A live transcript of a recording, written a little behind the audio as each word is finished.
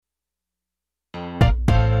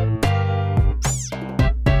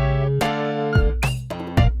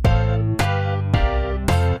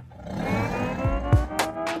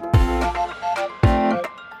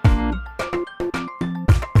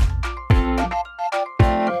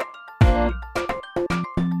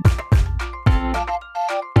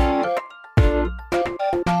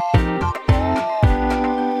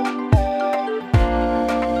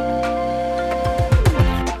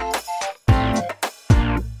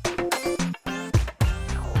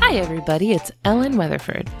Hi, everybody. It's Ellen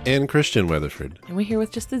Weatherford. And Christian Weatherford. And we're here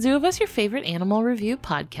with just the two of us, your favorite animal review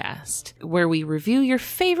podcast, where we review your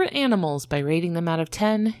favorite animals by rating them out of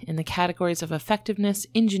 10 in the categories of effectiveness,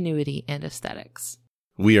 ingenuity, and aesthetics.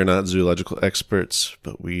 We are not zoological experts,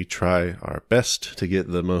 but we try our best to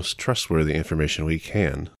get the most trustworthy information we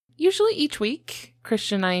can. Usually each week,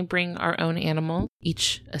 Christian and I bring our own animal,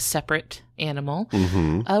 each a separate animal.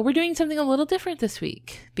 We're doing something a little different this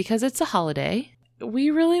week because it's a holiday.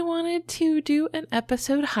 We really wanted to do an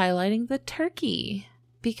episode highlighting the turkey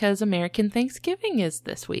because American Thanksgiving is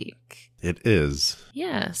this week. It is.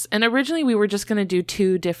 Yes. And originally we were just going to do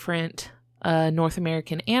two different North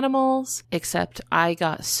American animals, except I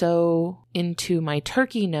got so into my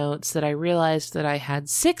turkey notes that I realized that I had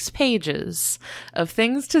 6 pages of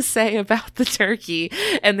things to say about the turkey,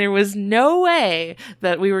 and there was no way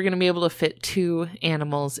that we were going to be able to fit 2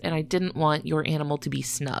 animals, and I didn't want your animal to be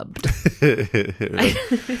snubbed.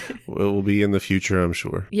 It will be in the future, I'm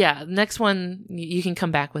sure. Yeah, next one, you can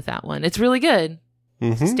come back with that one. It's really good.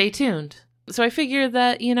 Stay tuned. So I figure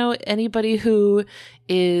that, anybody who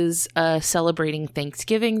is celebrating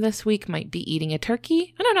Thanksgiving this week might be eating a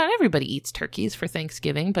turkey. I know not everybody eats turkeys for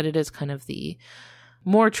Thanksgiving, but it is kind of the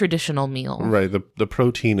more traditional meal. Right, the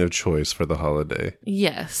protein of choice for the holiday.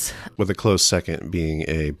 Yes. With a close second being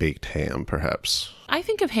a baked ham, perhaps. I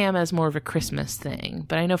think of ham as more of a Christmas thing,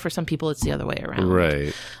 but I know for some people it's the other way around.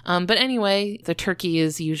 Right. But anyway, the turkey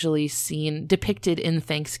is usually depicted in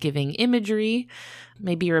Thanksgiving imagery.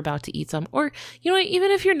 Maybe you're about to eat some. Or, even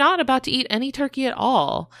if you're not about to eat any turkey at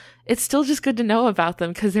all, it's still just good to know about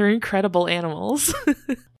them because they're incredible animals.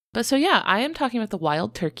 But so yeah, I am talking about the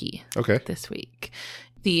wild turkey this week.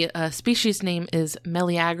 The species name is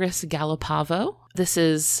Meleagris gallopavo. This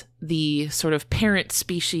is the sort of parent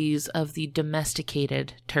species of the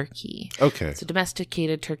domesticated turkey. Okay. So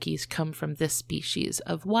domesticated turkeys come from this species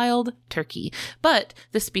of wild turkey, but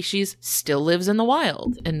this species still lives in the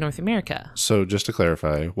wild in North America. So just to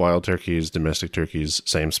clarify, wild turkeys, domestic turkeys,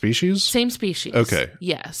 same species? Same species. Okay.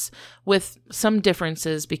 Yes. With some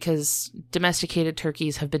differences because domesticated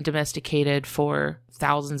turkeys have been domesticated for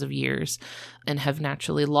thousands of years and have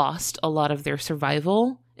naturally lost a lot of their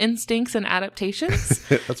survival instincts and adaptations.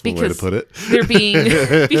 That's one way to put it. They're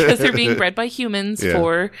being bred by humans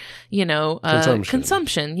for,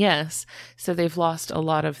 consumption. Yes. So they've lost a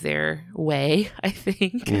lot of their way, I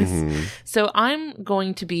think. So I'm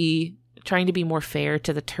going to be trying to be more fair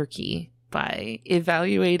to the turkey by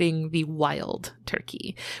evaluating the wild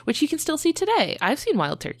turkey, which you can still see today. I've seen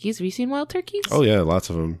wild turkeys. Have you seen wild turkeys? Oh, yeah, lots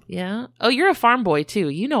of them. Yeah. Oh, you're a farm boy, too.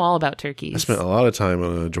 You know all about turkeys. I spent a lot of time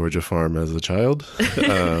on a Georgia farm as a child.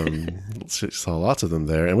 Saw lots of them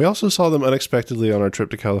there. And we also saw them unexpectedly on our trip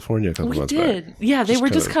to California a couple months back. We did. Yeah, they were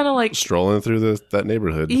just kind of like strolling through that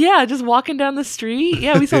neighborhood. Yeah, just walking down the street.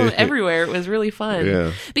 Yeah, we saw them everywhere. It was really fun.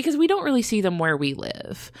 Yeah. Because we don't really see them where we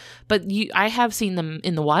live. But I have seen them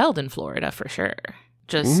in the wild in Florida for sure.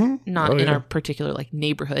 Just not in our particular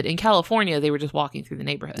neighborhood. In California, they were just walking through the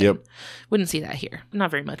neighborhood. Yep. Wouldn't see that here.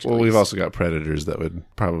 Not very much. Well, we've also got predators that would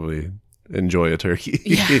probably enjoy a turkey.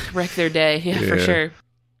 Yeah, wreck their day. Yeah, for sure.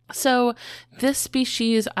 So this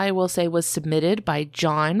species, I will say, was submitted by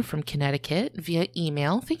John from Connecticut via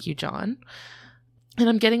email. Thank you, John. And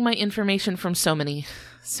I'm getting my information from so many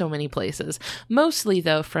places. Mostly,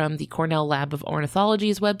 though, from the Cornell Lab of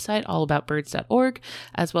Ornithology's website, allaboutbirds.org,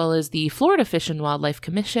 as well as the Florida Fish and Wildlife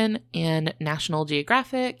Commission and National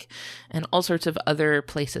Geographic, and all sorts of other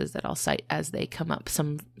places that I'll cite as they come up.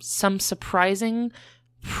 Some surprising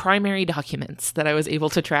primary documents that I was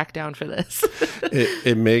able to track down for this.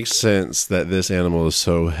 It makes sense that this animal is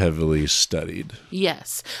so heavily studied.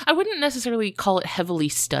 Yes. I wouldn't necessarily call it heavily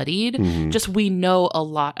studied, just we know a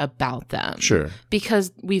lot about them. Sure.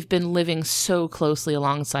 Because we've been living so closely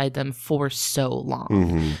alongside them for so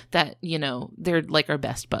long that, they're like our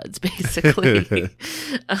best buds, basically.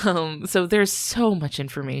 So there's so much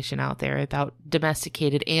information out there about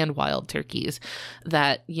domesticated and wild turkeys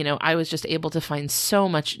that, I was just able to find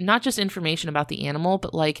so much, not just information about the animal,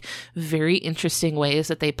 but very interesting ways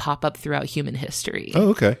that they pop up throughout human history. Oh,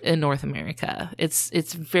 okay. In North America.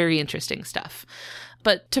 It's very interesting stuff.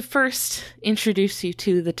 But to first introduce you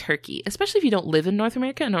to the turkey, especially if you don't live in North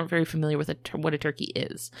America and aren't very familiar with what a turkey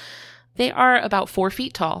is. They are about 4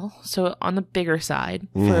 feet tall, so on the bigger side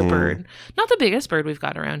for a bird. Not the biggest bird we've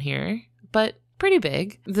got around here, but pretty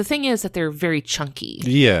big. The thing is that they're very chunky.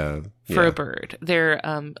 Yeah. For a bird. They're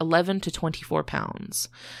 11 to 24 pounds,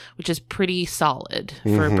 which is pretty solid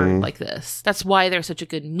for a bird like this. That's why they're such a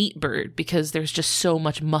good meat bird, because there's just so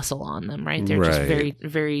much muscle on them, right? They're just very,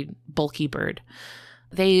 very bulky bird.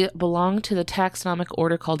 They belong to the taxonomic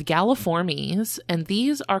order called Galliformes, and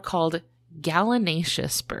these are called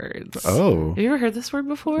gallinaceous birds. Oh. Have you ever heard this word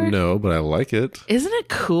before? No, but I like it. Isn't it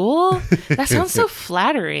cool? That sounds so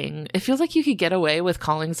flattering. It feels like you could get away with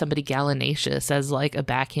calling somebody gallinaceous as like a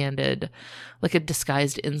backhanded, like a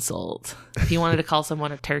disguised insult. If you wanted to call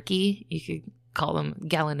someone a turkey, you could call them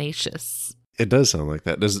gallinaceous. It does sound like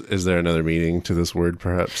that. Is there another meaning to this word,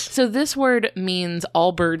 perhaps? So this word means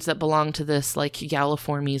all birds that belong to this like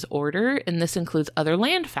Galliformes order, and this includes other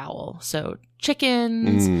landfowl. So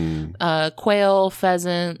chickens, quail,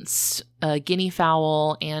 pheasants, guinea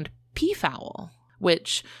fowl, and peafowl,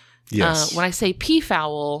 which Yes. when I say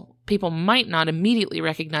peafowl, people might not immediately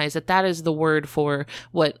recognize that that is the word for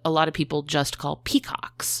what a lot of people just call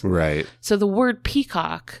peacocks. Right. So the word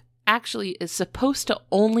peacock actually is supposed to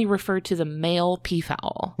only refer to the male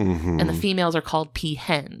peafowl, and the females are called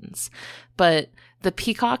peahens. But the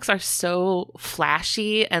peacocks are so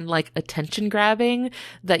flashy and like attention grabbing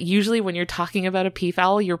that usually when you're talking about a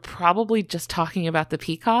peafowl, you're probably just talking about the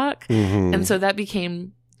peacock. And so that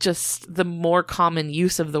became just the more common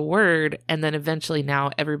use of the word. And then eventually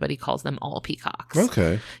now everybody calls them all peacocks.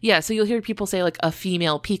 Okay. Yeah. So you'll hear people say like a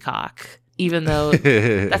female peacock, even though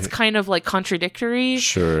that's kind of like contradictory.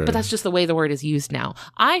 Sure. But that's just the way the word is used now.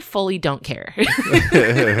 I fully don't care.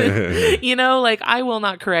 You know, like I will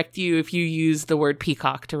not correct you if you use the word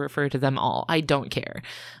peacock to refer to them all. I don't care.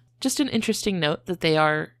 Just an interesting note that they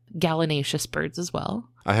are gallinaceous birds as well.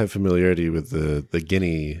 I have familiarity with the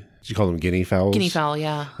guinea. Did you call them guinea fowls? Guinea fowl,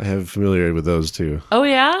 yeah. I have familiarity with those too. Oh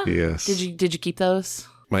yeah? Yes. Did you keep those?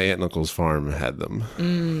 My aunt and uncle's farm had them.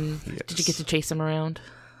 Yes. Yes. Did you get to chase them around?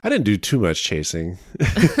 I didn't do too much chasing, but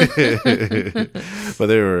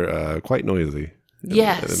they were quite noisy.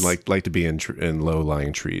 Yes. And like to be in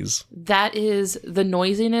low-lying trees. That is, the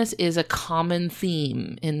noisiness is a common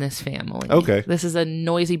theme in this family. Okay. This is a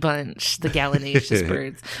noisy bunch, the gallinaceous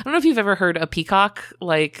birds. I don't know if you've ever heard a peacock,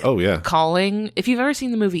 like, Oh, yeah. calling. If you've ever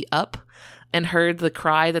seen the movie Up and heard the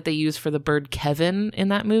cry that they use for the bird Kevin in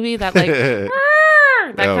that movie, that, like, that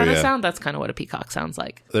Oh, kind of yeah. sound, that's kind of what a peacock sounds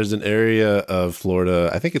like. There's an area of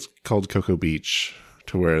Florida, I think it's called Cocoa Beach,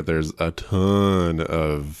 to where there's a ton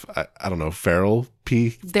of, I don't know, feral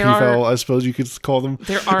peafowl, I suppose you could call them.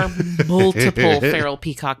 There are multiple feral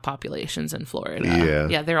peacock populations in Florida. Yeah.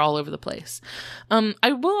 Yeah, they're all over the place.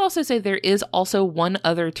 I will also say there is also one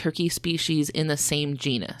other turkey species in the same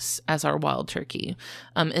genus as our wild turkey.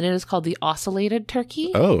 And it is called the ocellated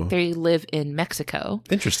turkey. Oh. They live in Mexico.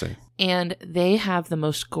 Interesting. And they have the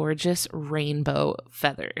most gorgeous rainbow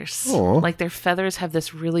feathers. Aw. Like their feathers have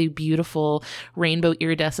this really beautiful rainbow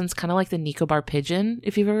iridescence, kind of like the Nicobar pigeon,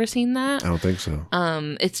 if you've ever seen that. I don't think so.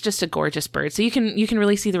 It's just a gorgeous bird. So you can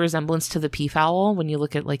really see the resemblance to the peafowl when you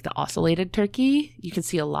look at like the ocellated turkey. You can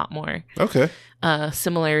see a lot more Okay.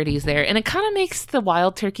 similarities there. And it kind of makes the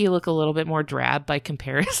wild turkey look a little bit more drab by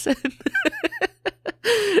comparison.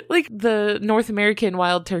 Like the North American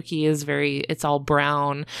wild turkey is it's all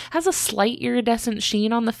brown, has a slight iridescent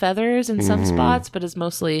sheen on the feathers in some spots, but is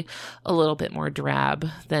mostly a little bit more drab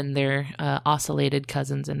than their ocellated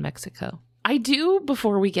cousins in Mexico. I do,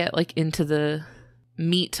 before we get like into the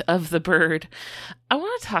meat of the bird, I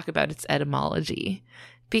want to talk about its etymology,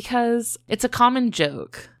 because it's a common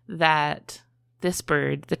joke that this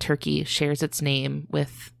bird, the turkey, shares its name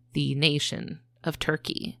with the nation of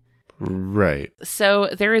Turkey. Right. So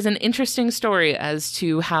there is an interesting story as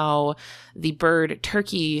to how the bird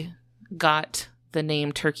turkey got the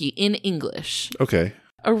name turkey in English. Okay.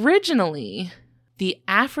 Originally, the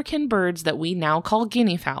African birds that we now call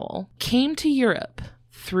guinea fowl came to Europe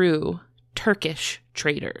through Turkish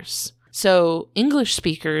traders. So English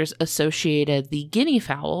speakers associated the guinea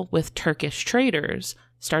fowl with Turkish traders,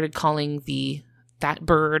 started calling that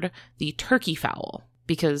bird the turkey fowl,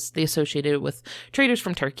 because they associated it with traders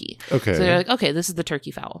from Turkey. Okay. So they're like, okay, this is the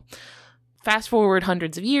turkey fowl. Fast forward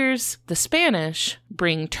hundreds of years, the Spanish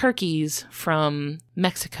bring turkeys from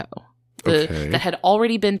Mexico that had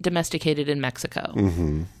already been domesticated in Mexico.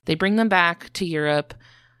 Mm-hmm. They bring them back to Europe.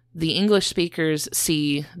 The English speakers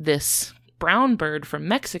see this brown bird from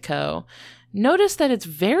Mexico. Notice that it's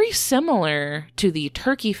very similar to the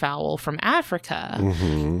turkey fowl from Africa.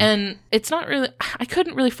 Mm-hmm. And it's not really, I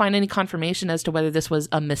couldn't really find any confirmation as to whether this was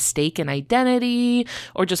a mistaken identity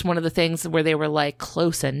or just one of the things where they were like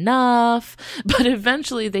close enough. But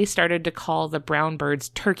eventually they started to call the brown birds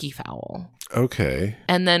turkey fowl. Okay.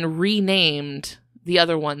 And then renamed the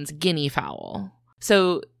other ones guinea fowl.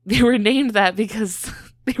 So they were named that because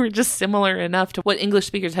they were just similar enough to what English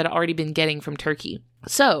speakers had already been getting from Turkey.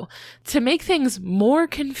 So, to make things more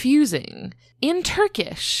confusing, in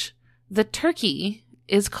Turkish, the turkey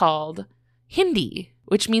is called hindi.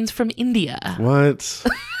 which means from India. What?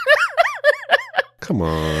 Come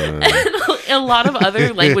on. And a lot of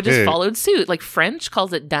other languages followed suit. Like French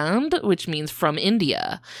calls it dinde, which means from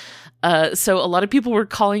India. So a lot of people were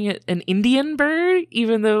calling it an Indian bird,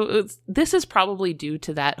 even though this is probably due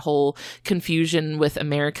to that whole confusion with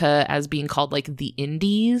America as being called like the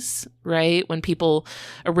Indies, right? When people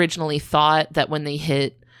originally thought that when they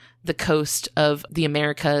hit the coast of the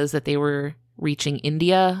Americas that they were reaching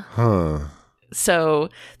India. Huh. So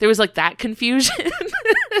there was like that confusion.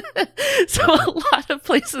 So a lot of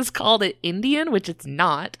places called it Indian, which it's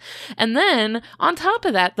not. And then on top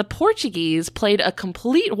of that, the Portuguese played a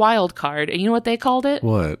complete wild card. And you know what they called it?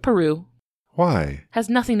 What? Peru. Why? Has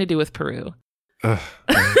nothing to do with Peru.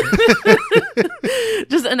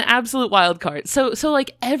 Just an absolute wild card. So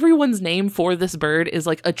like everyone's name for this bird is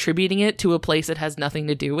like attributing it to a place it has nothing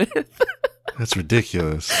to do with. That's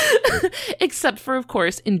ridiculous. Except for, of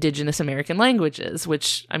course, indigenous American languages,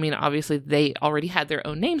 which, I mean, obviously they already had their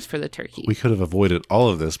own names for the turkey. We could have avoided all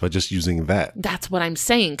of this by just using that. That's what I'm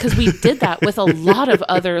saying, because we did that with a lot of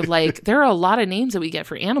other, like, there are a lot of names that we get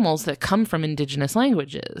for animals that come from indigenous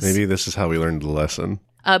languages. Maybe this is how we learned the lesson.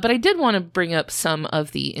 But I did want to bring up some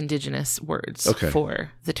of the indigenous words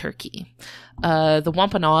for the turkey. The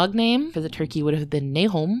Wampanoag name for the turkey would have been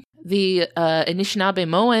Nahom. The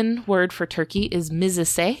Anishinaabe-Moan word for turkey is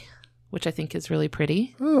Mizise, which I think is really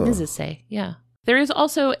pretty. Oh. Mizise, yeah. There is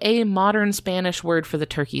also a modern Spanish word for the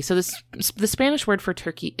turkey. So the Spanish word for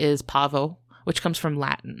turkey is pavo, which comes from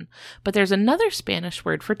Latin. But there's another Spanish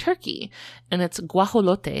word for turkey, and it's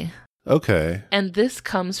guajolote. Okay. And this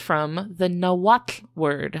comes from the Nahuatl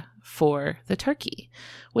word for the turkey,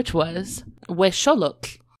 which was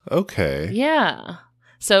huexolotl. Okay. Yeah.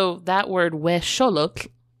 So that word huexolotl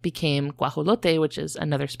became guajolote, which is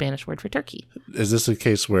another Spanish word for turkey. Is this a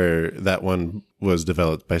case where that one was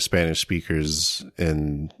developed by Spanish speakers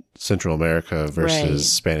in Central America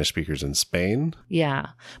versus Spanish speakers in Spain? Yeah.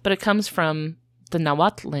 But it comes from the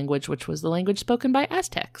Nahuatl language, which was the language spoken by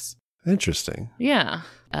Aztecs. Interesting. Yeah.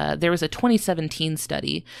 There was a 2017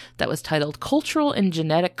 study that was titled Cultural and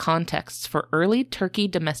Genetic Contexts for Early Turkey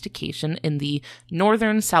Domestication in the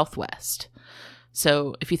Northern Southwest.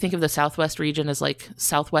 So if you think of the Southwest region as like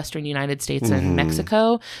southwestern United States and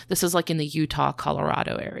Mexico, this is like in the Utah,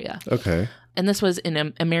 Colorado area. Okay. And this was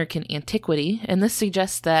in American antiquity. And this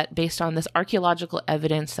suggests that based on this archaeological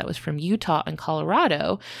evidence that was from Utah and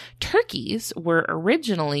Colorado, turkeys were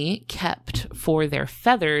originally kept for their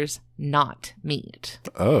feathers, not meat.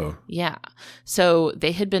 Oh. Yeah. So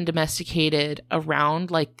they had been domesticated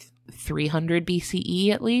around like 300 BCE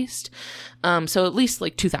at least. So at least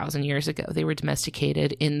like 2,000 years ago, they were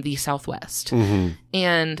domesticated in the Southwest.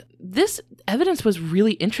 And this evidence was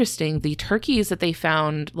really interesting. The turkeys that they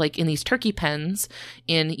found like in these turkey pens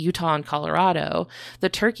in Utah and Colorado, the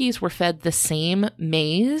turkeys were fed the same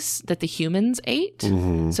maize that the humans ate.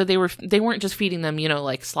 So they weren't just feeding them, you know,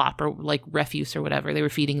 like slop or like refuse or whatever. They were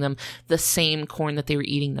feeding them the same corn that they were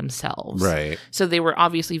eating themselves. Right. So they were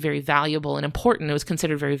obviously very valuable and important. It was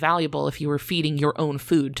considered very valuable if you were feeding your own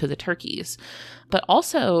food to the turkeys. But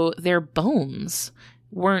also their bones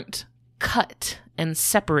weren't cut and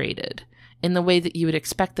separated in the way that you would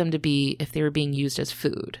expect them to be if they were being used as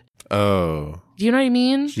food. Oh. Do you know what I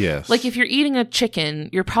mean? Yes. Like if you're eating a chicken,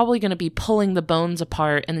 you're probably going to be pulling the bones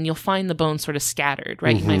apart and then you'll find the bones sort of scattered,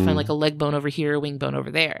 right? You might find like a leg bone over here, a wing bone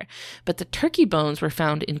over there. But the turkey bones were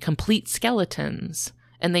found in complete skeletons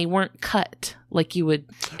and they weren't cut like you would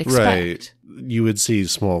expect. Right. You would see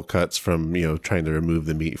small cuts from, you know, trying to remove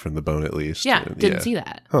the meat from the bone at least. Yeah, didn't see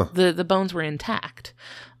that. Huh. The bones were intact.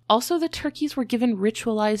 Also, the turkeys were given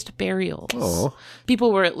ritualized burials. Oh.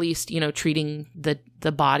 People were at least, you know, treating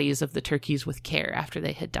the bodies of the turkeys with care after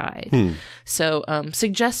they had died. So,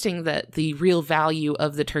 suggesting that the real value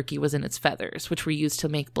of the turkey was in its feathers, which were used to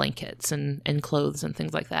make blankets and clothes and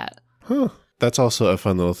things like that. Huh. That's also a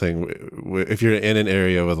fun little thing. If you're in an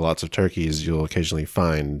area with lots of turkeys, you'll occasionally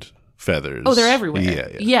find feathers. Oh, they're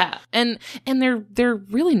everywhere. Yeah. And they're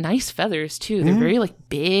really nice feathers too. They're very like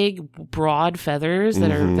big, broad feathers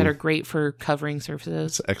that are great for covering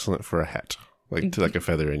surfaces. It's excellent for a hat. Like a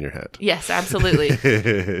feather in your hat. Yes, absolutely.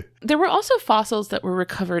 There were also fossils that were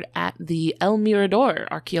recovered at the El Mirador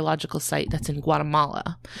archaeological site that's in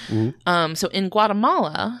Guatemala. So in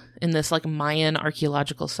Guatemala, in this like Mayan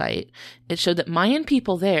archaeological site, it showed that Mayan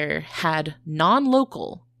people there had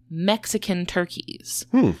non-local Mexican turkeys.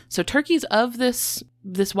 So turkeys of this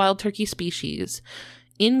wild turkey species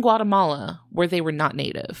in Guatemala where they were not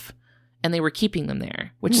native. and they were keeping them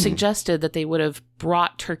there, which suggested that they would have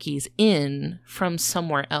brought turkeys in from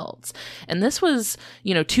somewhere else. And this was,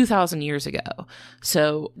 2,000 years ago.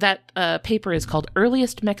 So that paper is called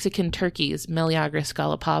Earliest Mexican Turkeys, Meleagris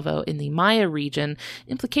gallopavo in the Maya region,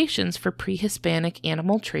 Implications for Pre-Hispanic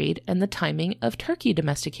Animal Trade and the Timing of Turkey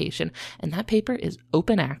Domestication. And that paper is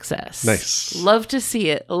open access. Nice. Love to see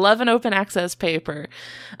it. Love an open access paper.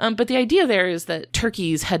 But the idea there is that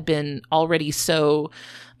turkeys had been already so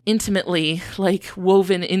intimately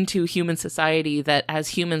woven into human society that as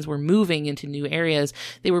humans were moving into new areas,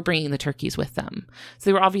 they were bringing the turkeys with them. So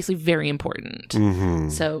they were obviously very important.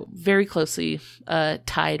 So very closely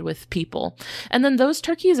tied with people. And then those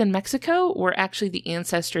turkeys in Mexico were actually the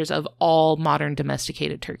ancestors of all modern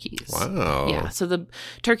domesticated turkeys. Wow. Yeah. So the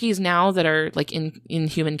turkeys now that are in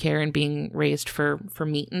human care and being raised for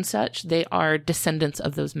meat and such, they are descendants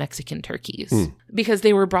of those Mexican turkeys because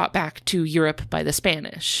they were brought back to Europe by the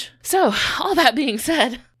Spanish. So, all that being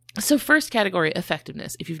said, first category,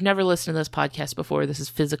 effectiveness. If you've never listened to this podcast before, this is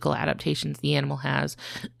physical adaptations the animal has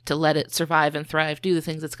to let it survive and thrive, do the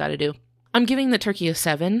things it's got to do. I'm giving the turkey a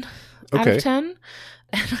 7 out of 10.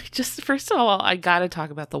 And first of all, I got to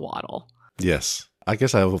talk about the waddle. Yes. I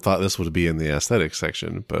guess I thought this would be in the aesthetic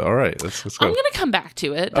section, but all right, let's go. I'm going to come back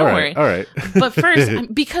to it. Don't worry. All right. But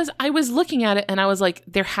first, because I was looking at it and I was like,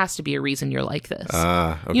 there has to be a reason you're like this.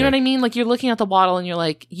 Okay. You know what I mean? You're looking at the waddle and you're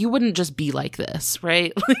like, you wouldn't just be like this,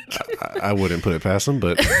 right? I wouldn't put it past them,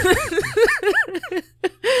 but...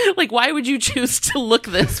 why would you choose to look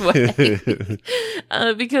this way?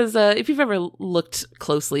 Because if you've ever looked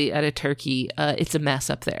closely at a turkey, it's a mess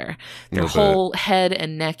up there. Their whole head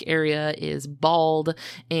and neck area is bald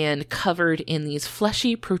and covered in these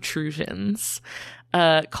fleshy protrusions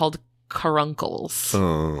called caruncles.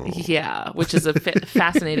 Oh. Yeah, which is a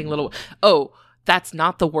fascinating little... Oh, that's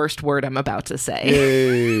not the worst word I'm about to say.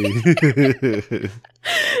 Yay.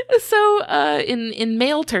 So in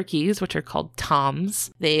male turkeys, which are called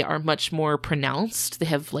toms, they are much more pronounced. They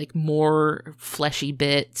have more fleshy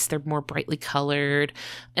bits. They're more brightly colored.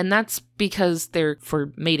 And that's because they're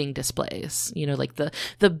for mating displays.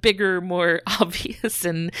 The bigger, more obvious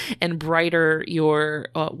and brighter your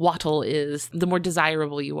wattle is, the more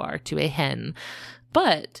desirable you are to a hen.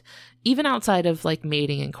 But even outside of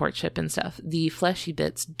mating and courtship and stuff, the fleshy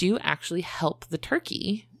bits do actually help the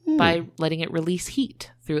turkey by letting it release heat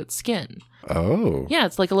through its skin. Oh. Yeah,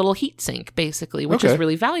 it's like a little heat sink, basically, which is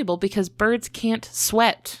really valuable because birds can't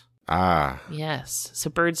sweat. Ah. Yes. So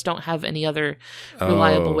birds don't have any other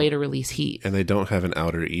reliable way to release heat. And they don't have an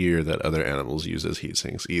outer ear that other animals use as heat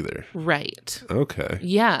sinks either. Right. Okay.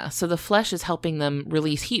 Yeah. So the flesh is helping them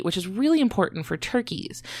release heat, which is really important for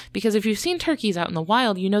turkeys. Because if you've seen turkeys out in the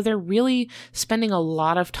wild, they're really spending a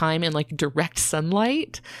lot of time in direct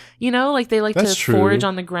sunlight. They like That's to true. forage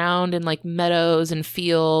on the ground in meadows and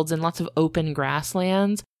fields and lots of open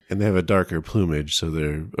grasslands. And they have a darker plumage, so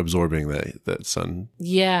they're absorbing that sun.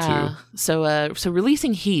 Yeah. Too. So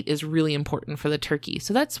releasing heat is really important for the turkey.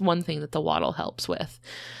 So that's one thing that the wattle helps with.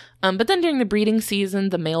 But then during the breeding season,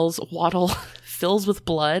 the male's wattle fills with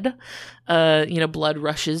blood. Blood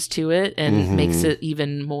rushes to it and makes it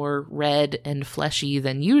even more red and fleshy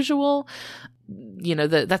than usual.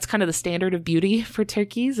 That's kind of the standard of beauty for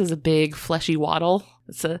turkeys, is a big fleshy wattle.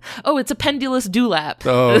 It's a pendulous dewlap.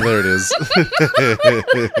 Oh, there it is.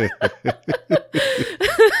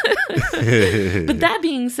 But that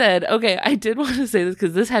being said, okay, I did want to say this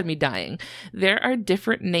because this had me dying. There are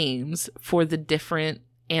different names for the different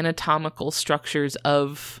anatomical structures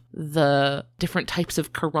of the different types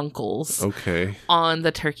of caruncles on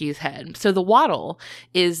the turkey's head. So the wattle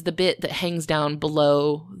is the bit that hangs down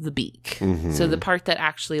below the beak. So the part that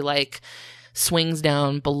actually swings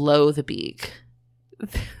down below the beak.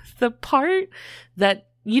 The part that,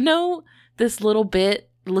 this little bit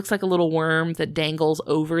looks like a little worm that dangles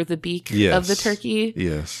over the beak of the turkey.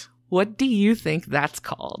 Yes. What do you think that's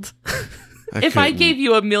called? If I gave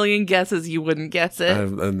you a million guesses, you wouldn't guess it.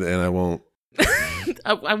 And I won't.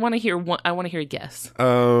 I want to hear one. I want to hear a guess.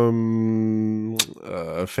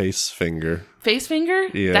 Face finger. Face finger?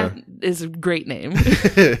 Yeah. That is a great name.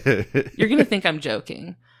 You're going to think I'm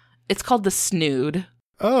joking. It's called the snood.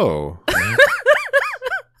 Oh.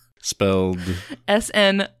 Spelled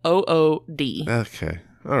SNOOD. Okay.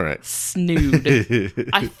 All right. Snood.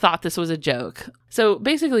 I thought this was a joke. So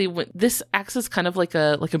basically, this acts as kind of like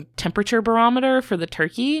a temperature barometer for the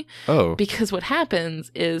turkey. Oh. Because what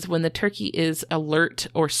happens is when the turkey is alert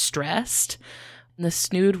or stressed, The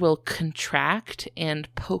snood will contract and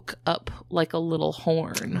poke up like a little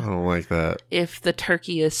horn. I don't like that. If the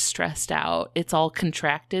turkey is stressed out, it's all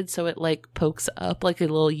contracted, so it like pokes up like a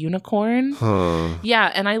little unicorn. Huh.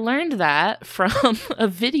 Yeah, and I learned that from a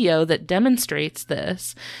video that demonstrates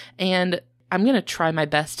this, and I'm going to try my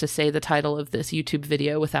best to say the title of this YouTube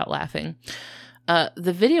video without laughing.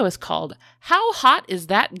 The video is called, "How Hot Is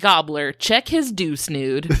That Gobbler? Check His Do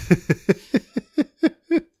Snood."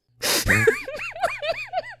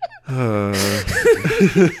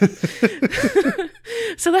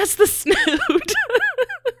 So that's the snood.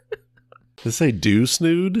 Did it say do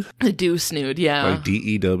snood? The do snood, yeah. Like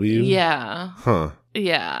D-E-W? Yeah. Huh.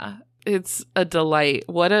 Yeah. It's a delight.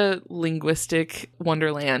 What a linguistic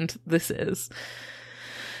wonderland this is.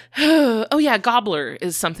 Oh, yeah. Gobbler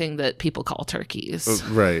is something that people call turkeys.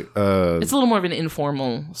 Right. It's a little more of an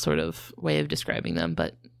informal sort of way of describing them,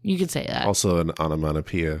 but you could say that. Also an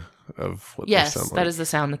onomatopoeia of what they sound like. That is the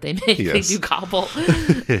sound that they make. Yes. They do gobble.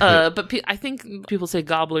 But I think people say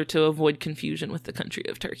gobbler to avoid confusion with the country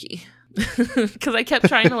of Turkey. Because I kept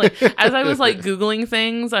trying to, like, as I was, like, Googling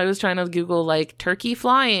things, I was trying to Google, like, Turkey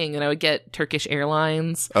flying, and I would get Turkish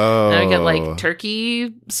Airlines. Oh. And I would get, like,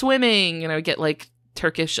 Turkey swimming, and I would get, like,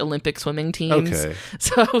 Turkish Olympic swimming teams. Okay.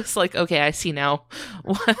 So I was like, okay, I see now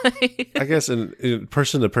why. I guess in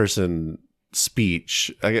person-to-person speech,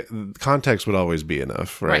 context would always be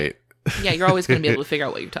enough, right? Yeah, you're always going to be able to figure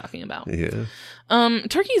out what you're talking about. Yeah.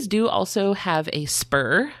 Turkeys do also have a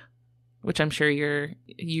spur, which I'm sure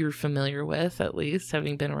you're familiar with, at least,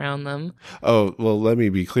 having been around them. Oh, well, let me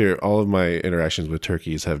be clear. All of my interactions with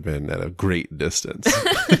turkeys have been at a great distance.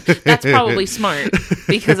 That's probably smart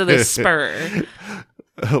because of this spur.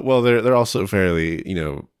 Well, they're also fairly,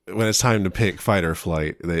 when it's time to pick fight or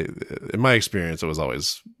flight, in my experience, it was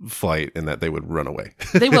always flight in that they would run away.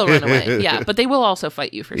 They will run away, yeah, but they will also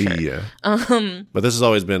fight you for sure. Yeah. But this has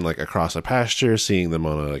always been like across a pasture, seeing them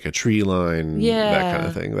on a tree line, that kind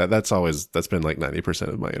of thing. That's been like 90%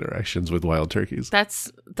 of my interactions with wild turkeys. That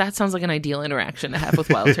sounds like an ideal interaction to have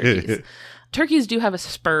with wild turkeys. Turkeys do have a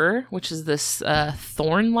spur, which is this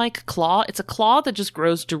thorn-like claw. It's a claw that just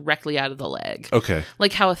grows directly out of the leg. Okay.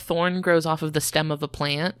 Like how a thorn grows off of the stem of a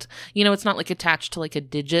plant. It's not like attached to like a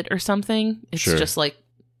digit or something. It's just like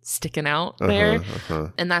sticking out there.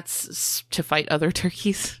 And that's to fight other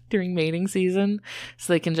turkeys during mating season.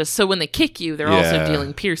 So they can so when they kick you, they're also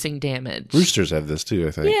dealing piercing damage. Roosters have this too,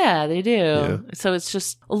 I think. Yeah, they do. Yeah. So it's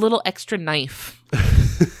just a little extra knife.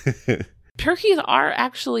 Turkeys are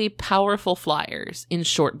actually powerful flyers in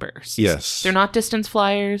short bursts. Yes. They're not distance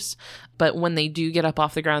flyers, but when they do get up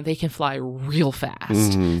off the ground, they can fly real fast.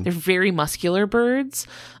 Mm-hmm. They're very muscular birds.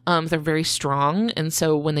 They're very strong. And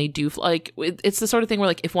so when they do, it's the sort of thing where,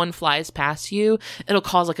 like, if one flies past you, it'll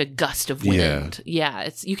cause, like, a gust of wind. Yeah,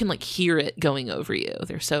 you can, like, hear it going over you.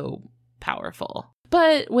 They're so powerful.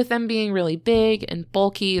 But with them being really big and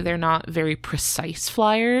bulky, they're not very precise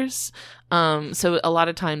flyers. So a lot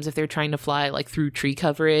of times if they're trying to fly like through tree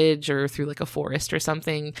coverage or through like a forest or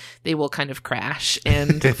something, they will kind of crash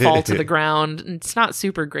and fall to the ground. It's not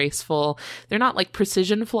super graceful. They're not like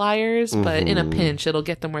precision flyers, but in a pinch, it'll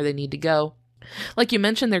get them where they need to go. Like you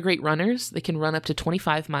mentioned, they're great runners. They can run up to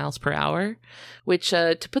 25 miles per hour, which,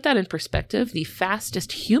 to put that in perspective, the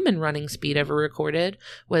fastest human running speed ever recorded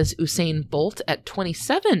was Usain Bolt at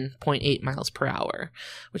 27.8 miles per hour,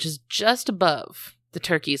 which is just above the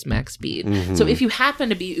turkey's max speed. Mm-hmm. So if you happen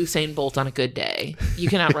to be Usain Bolt on a good day, you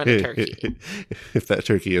can outrun a turkey. If that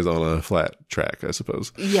turkey is on a flat track, I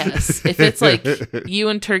suppose. Yes. If it's like you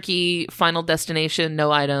and turkey, final destination,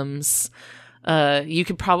 no items,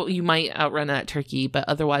 you might outrun that turkey, but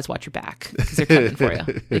otherwise watch your back because they're coming for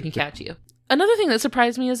you. They can catch you. Another thing that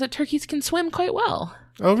surprised me is that turkeys can swim quite well.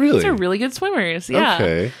 Oh, really? They're really good swimmers. Yeah.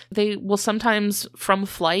 Okay. They will sometimes, from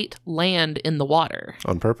flight, land in the water.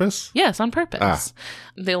 On purpose? Yes, on purpose.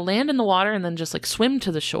 They'll land in the water and then just like swim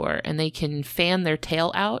to the shore, and they can fan their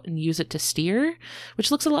tail out and use it to steer,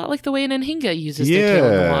 which looks a lot like the way an anhinga uses their tail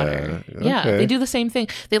in the water. Okay. Yeah, they do the same thing.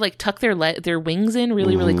 They like tuck their wings in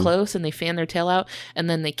really, really close, and they fan their tail out, and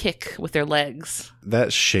then they kick with their legs.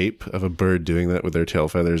 That shape of a bird doing that with their tail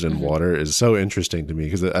feathers in water is so interesting to me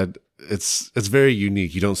because it's very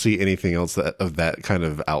unique. You don't see anything else of that kind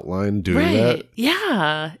of outline doing that.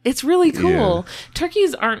 Yeah, it's really cool. Yeah.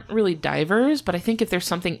 Turkeys aren't really divers, but I think if there's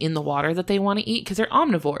something in the water that they want to eat, because they're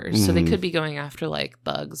omnivores, so they could be going after like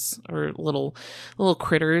bugs or little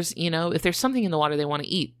critters. If there's something in the water they want to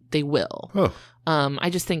eat, they will. Oh. I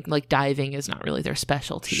just think like diving is not really their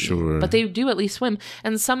specialty. Sure. But they do at least swim.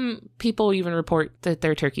 And some people even report that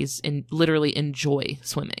their turkeys literally enjoy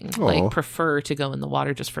swimming. Aw. Like prefer to go in the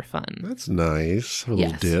water just for fun. That's nice. A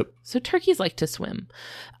little dip. So turkeys like to swim.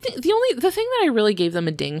 The thing that I really gave them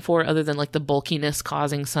a ding for, other than like the bulkiness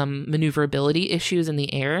causing some maneuverability issues in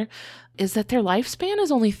the air, is that their lifespan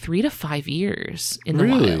is only 3 to 5 years in the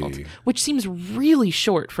wild, which seems really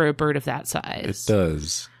short for a bird of that size. It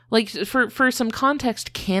does. Like, for some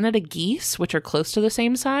context, Canada geese, which are close to the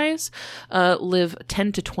same size, live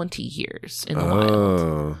 10 to 20 years in the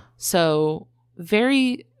wild. So,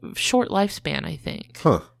 very short lifespan, I think.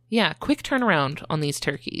 Huh. Yeah, quick turnaround on these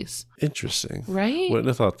turkeys. Interesting. Right? Wouldn't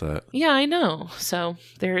have thought that. Yeah, I know. So,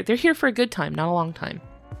 they're here for a good time, not a long time.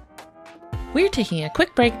 We're taking a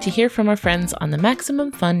quick break to hear from our friends on the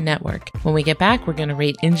Maximum Fun Network. When we get back, we're going to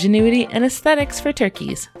rate ingenuity and aesthetics for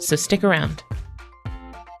turkeys, so stick around.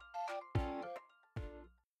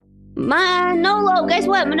 Manolo, guess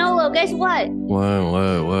what? What?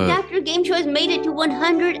 Dr. Game Show has made it to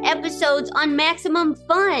 100 episodes on Maximum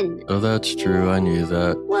Fun. Oh, that's true. I knew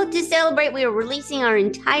that. Well, to celebrate, we are releasing our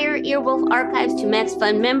entire Earwolf archives to Max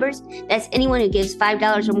Fun members. That's anyone who gives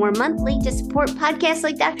 $5 or more monthly to support podcasts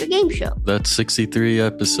like Dr. Game Show. That's 63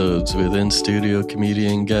 episodes with in-studio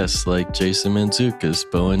comedian guests like Jason Mantzoukas,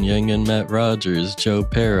 Bowen Yang and Matt Rogers, Joe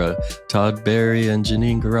Pera, Todd Barry and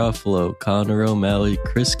Janine Garofalo, Connor O'Malley,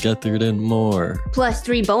 Chris Gethard, and more. Plus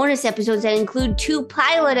 3 bonus episodes that include 2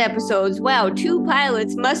 pilot episodes. Wow, 2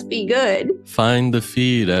 pilots must be good. Find the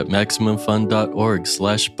feed at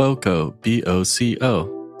MaximumFun.org/BOCO,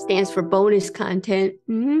 BOCO. Stands for bonus content.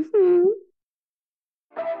 Mm-hmm.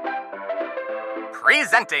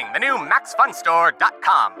 Presenting the new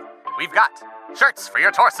MaxFunStore.com. We've got shirts for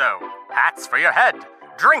your torso, hats for your head,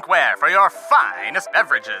 drinkware for your finest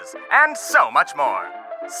beverages, and so much more.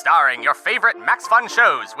 Starring your favorite Max Fun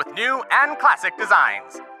shows with new and classic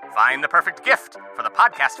designs. Find the perfect gift for the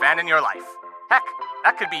podcast fan in your life. Heck,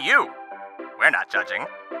 that could be you. We're not judging.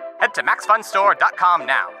 Head to MaxFunStore.com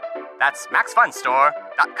now. That's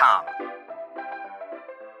MaxFunStore.com.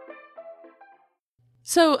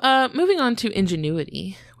 So, moving on to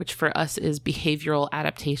ingenuity, which for us is behavioral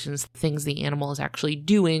adaptations, things the animal is actually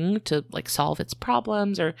doing to like solve its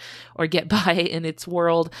problems or get by in its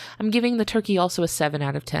world. I'm giving the turkey also a 7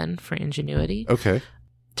 out of 10 for ingenuity. Okay.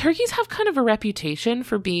 Turkeys have kind of a reputation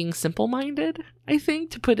for being simple-minded, I think,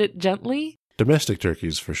 to put it gently. Domestic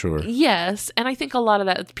turkeys, for sure. Yes, and I think a lot of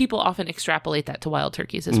that, people often extrapolate that to wild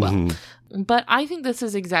turkeys as well. But I think this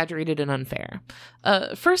is exaggerated and unfair.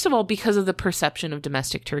 First of all, because of the perception of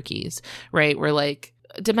domestic turkeys, right? Where like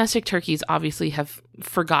domestic turkeys obviously have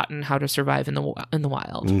forgotten how to survive in the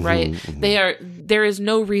wild, right? There is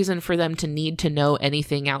no reason for them to need to know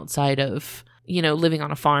anything outside of, you know, living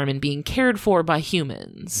on a farm and being cared for by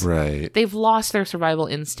humans. Right. They've lost their survival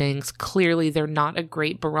instincts. Clearly, they're not a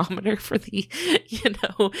great barometer for the,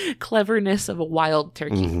 cleverness of a wild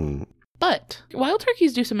turkey. But wild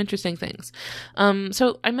turkeys do some interesting things.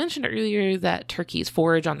 So I mentioned earlier that turkeys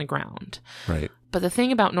forage on the ground. Right. But the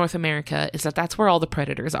thing about North America is that that's where all the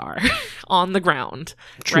predators are, on the ground.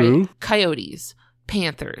 True. Right? Coyotes,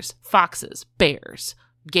 panthers, foxes, bears,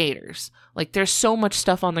 gators. Like there's so much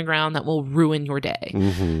stuff on the ground that will ruin your day.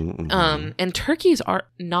 And turkeys are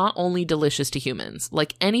not only delicious to humans,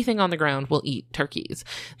 like anything on the ground will eat turkeys.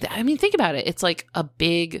 I mean, think about it. It's like a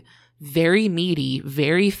big, very meaty,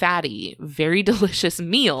 very fatty, very delicious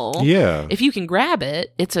meal. Yeah. If you can grab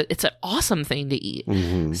it, it's an awesome thing to eat.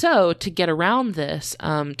 So to get around this,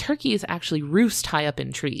 turkeys actually roost high up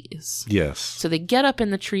in trees. Yes. So they get up in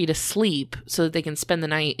the tree to sleep so that they can spend the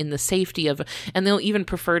night in the safety of, and they'll even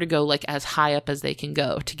prefer to go like as high up as they can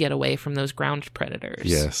go to get away from those ground predators.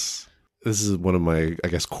 Yes. This is one of my, I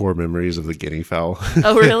guess, core memories of the guinea fowl.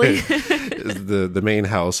 Oh, really? The main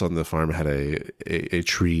house on the farm had a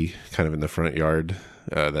tree kind of in the front yard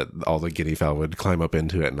that all the guinea fowl would climb up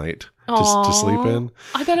into at night to sleep in.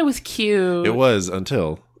 I bet it was cute. It was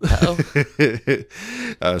until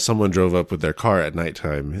someone drove up with their car at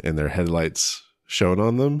nighttime and their headlights shone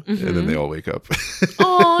on them, and then they all wake up.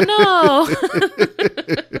 Oh, no.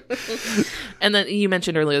 And then you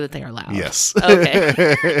mentioned earlier that they are loud. Yes. Okay.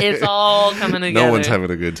 It's all coming together. No one's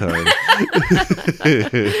having a good time.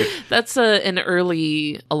 That's an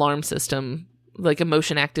early alarm system, like a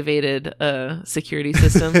motion activated security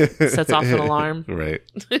system. Sets off an alarm. Right.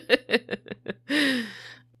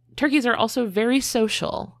 Turkeys are also very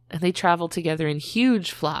social, and they travel together in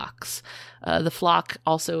huge flocks. The flock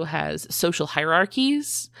also has social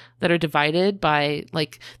hierarchies that are divided by,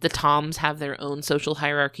 like, the toms have their own social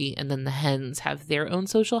hierarchy, and then the hens have their own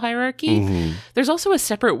social hierarchy. There's also a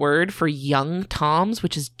separate word for young toms,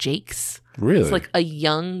 which is jakes. Really? It's like a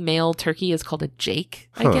young male turkey is called a jake,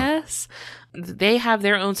 I guess. They have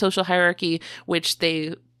their own social hierarchy, which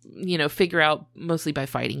they, figure out mostly by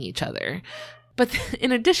fighting each other. But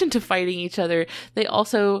in addition to fighting each other, they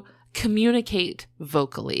also communicate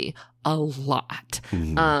vocally a lot.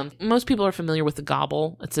 Most people are familiar with the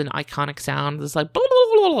gobble. It's an iconic sound. It's like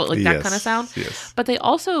that kind of sound. Yes. But they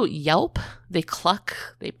also yelp, they cluck,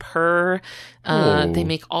 they purr, they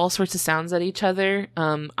make all sorts of sounds at each other.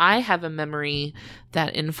 I have a memory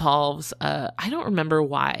that involves, I don't remember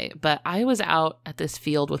why, but I was out at this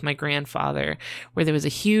field with my grandfather where there was a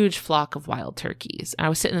huge flock of wild turkeys. I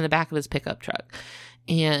was sitting in the back of his pickup truck.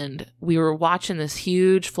 And we were watching this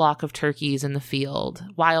huge flock of turkeys in the field,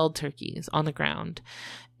 wild turkeys on the ground.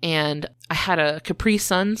 And I had a Capri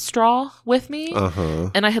Sun straw with me.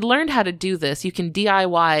 And I had learned how to do this. You can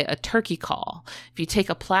DIY a turkey call. If you take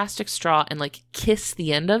a plastic straw and like kiss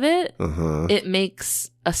the end of it, it makes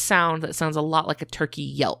a sound that sounds a lot like a turkey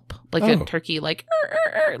yelp. Like a turkey like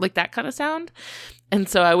that kind of sound. And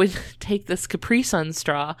so I would take this Capri Sun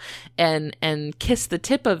straw and kiss the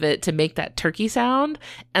tip of it to make that turkey sound,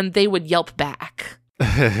 and they would yelp back.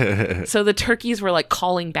 So the turkeys were like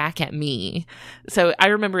calling back at me. So I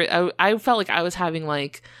remember I felt like I was having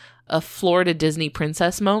like a Florida Disney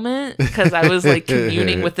princess moment because I was like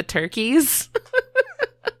communing with the turkeys.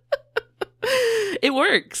 It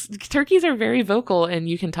works. Turkeys are very vocal and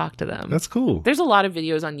you can talk to them. That's cool. There's a lot of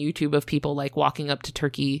videos on YouTube of people like walking up to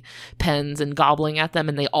turkey pens and gobbling at them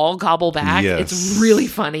and they all gobble back. Yes. It's really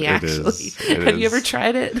funny, actually. Have you ever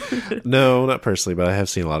tried it? No, not personally, but I have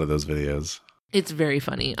seen a lot of those videos. It's very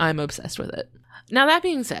funny. I'm obsessed with it. Now, that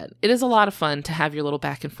being said, it is a lot of fun to have your little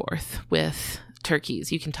back and forth with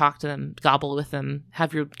turkeys. You can talk to them, gobble with them,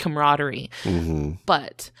 have your camaraderie.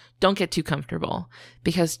 But don't get too comfortable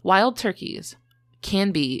because wild turkeys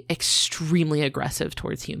can be extremely aggressive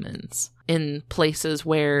towards humans in places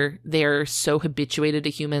where they're so habituated to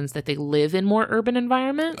humans that they live in more urban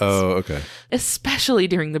environments. Oh, okay. Especially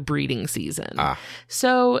during the breeding season.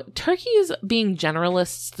 So turkeys, being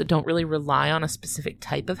generalists that don't really rely on a specific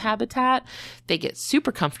type of habitat, they get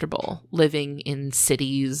super comfortable living in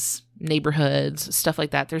cities, neighborhoods, stuff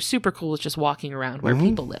like that. They're super cool with just walking around where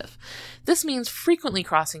people live. This means frequently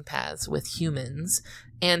crossing paths with humans,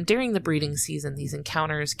 and during the breeding season, these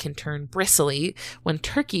encounters can turn bristly when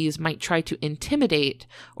turkeys might try to intimidate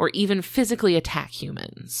or even physically attack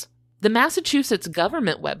humans. The Massachusetts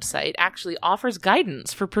government website actually offers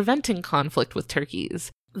guidance for preventing conflict with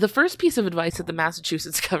turkeys. The first piece of advice that the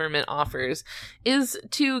Massachusetts government offers is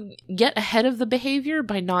to get ahead of the behavior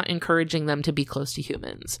by not encouraging them to be close to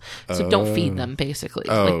humans. So don't feed them, basically.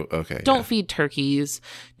 Okay. Don't feed turkeys.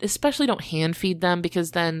 Especially don't hand feed them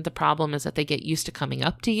because then the problem is that they get used to coming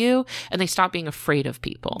up to you and they stop being afraid of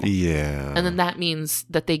people. Yeah. And then that means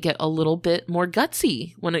that they get a little bit more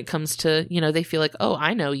gutsy when it comes to, they feel like, oh,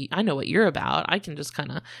 I know what you're about. I can just kind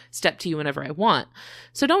of step to you whenever I want.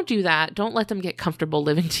 So don't do that. Don't let them get comfortable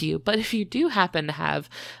living to you. But if you do happen to have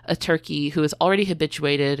a turkey who is already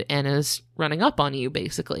habituated and is running up on you,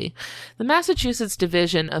 basically, the Massachusetts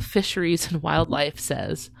Division of Fisheries and Wildlife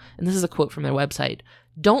says, and this is a quote from their website,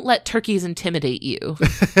 "Don't let turkeys intimidate you."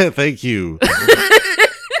 Thank you.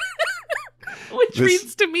 Which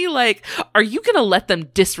reads to me like, are you going to let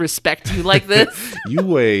them disrespect you like this? You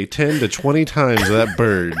weigh 10 to 20 times that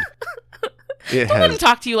bird. Don't let him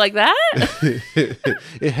talk to you like that.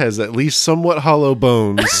 It has at least somewhat hollow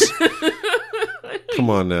bones. Come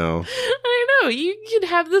on now. I know. You could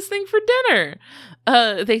have this thing for dinner.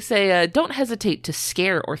 They say, don't hesitate to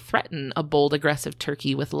scare or threaten a bold, aggressive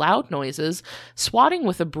turkey with loud noises, swatting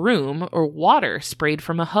with a broom, or water sprayed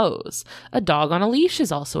from a hose. A dog on a leash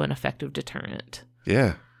is also an effective deterrent.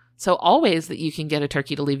 Yeah. So always that you can get a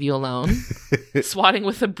turkey to leave you alone, swatting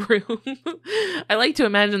with a broom. I like to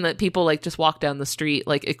imagine that people like just walk down the street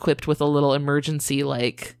like equipped with a little emergency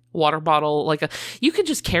like water bottle, you could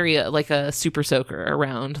just carry a super soaker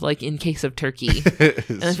around like in case of turkey.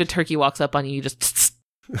 And if a turkey walks up on you, you just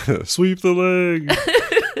sweep the leg.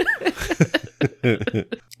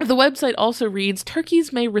 The website also reads,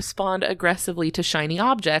 turkeys may respond aggressively to shiny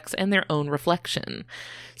objects and their own reflection.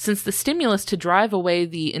 Since the stimulus to drive away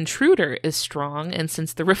the intruder is strong, and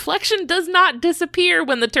since the reflection does not disappear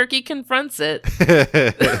when the turkey confronts it,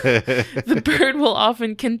 the bird will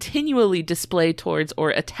often continually display towards or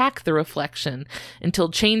attack the reflection until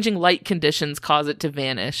changing light conditions cause it to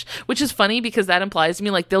vanish. Which is funny because that implies to me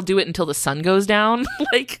like they'll do it until the sun goes down.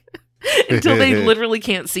 Like... until they literally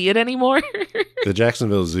can't see it anymore. The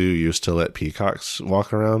Jacksonville Zoo used to let peacocks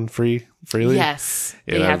walk around freely. Yes,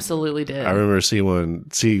 they absolutely did. I remember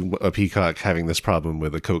seeing a peacock having this problem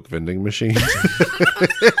with a Coke vending machine. So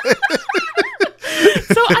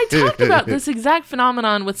I talked about this exact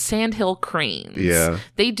phenomenon with sandhill cranes. Yeah.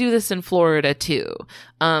 They do this in Florida too.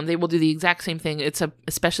 They will do the exact same thing. It's a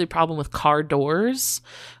especially problem with car doors,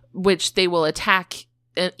 which they will attack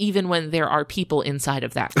even when there are people inside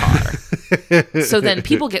of that car. So then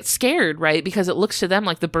people get scared, right? Because it looks to them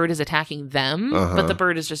like the bird is attacking them, but the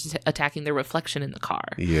bird is just attacking their reflection in the car.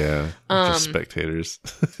 Yeah, just spectators.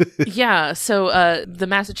 Yeah, so the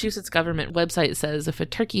Massachusetts government website says if a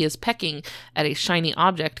turkey is pecking at a shiny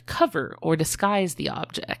object, cover or disguise the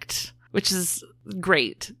object, which is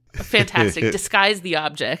great. Fantastic. Disguise the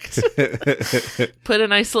object. Put a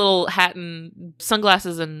nice little hat and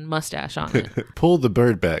sunglasses and mustache on it. Pull the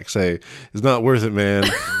bird back. Say, it's not worth it, man.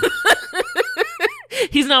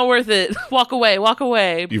 He's not worth it. Walk away. Walk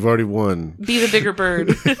away. You've already won. Be the bigger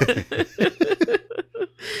bird.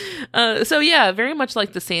 So yeah, very much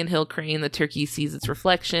like the sandhill crane, the turkey sees its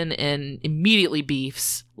reflection and immediately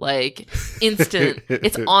beefs. Like instant.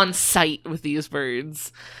 It's on sight with these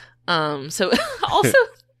birds. So also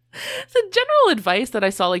the general advice that I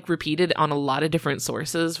saw like repeated on a lot of different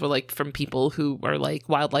sources were like from people who are like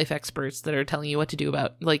wildlife experts that are telling you what to do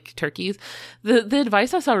about like turkeys. The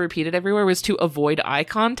advice I saw repeated everywhere was to avoid eye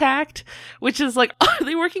contact, which is like, are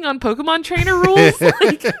they working on Pokemon trainer rules?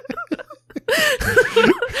 Like,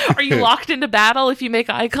 are you locked into battle if you make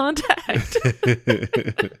eye contact?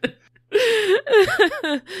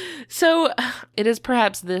 So it is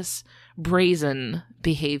perhaps this brazen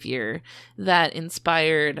behavior that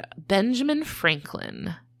inspired Benjamin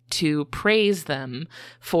Franklin to praise them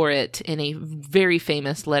for it in a very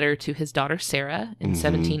famous letter to his daughter Sarah in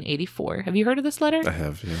 1784. Have you heard of this letter? I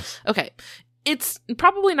have, yes. Okay. It's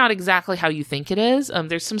probably not exactly how you think it is.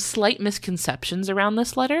 There's some slight misconceptions around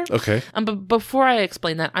this letter. Okay. But before I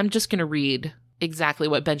explain that, I'm just going to read exactly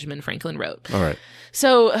what Benjamin Franklin wrote. All right.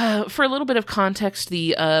 So, for a little bit of context,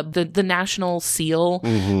 the national seal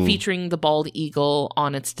featuring the bald eagle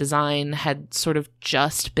on its design had sort of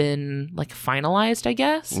just been like finalized, I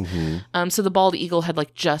guess. So the bald eagle had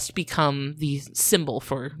like just become the symbol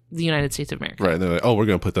for the United States of America. Right. And they're like, oh, we're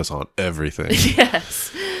going to put this on everything.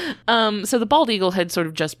 Yes. So the bald eagle had sort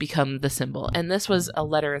of just become the symbol. And this was a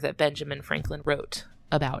letter that Benjamin Franklin wrote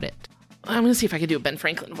about it. I'm going to see if I can do a Ben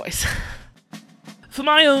Franklin voice. For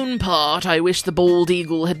my own part, I wish the bald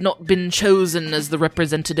eagle had not been chosen as the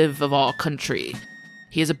representative of our country.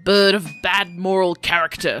 He is a bird of bad moral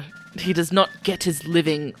character. He does not get his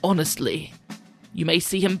living honestly. You may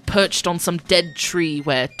see him perched on some dead tree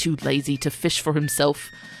where, too lazy to fish for himself,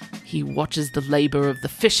 he watches the labor of the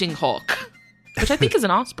fishing hawk, which I think is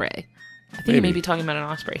an osprey. I think he may be talking about an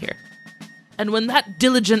osprey here. And when that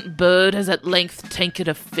diligent bird has at length taken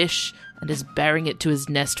a fish and is bearing it to his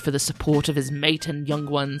nest for the support of his mate and young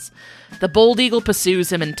ones, the bald eagle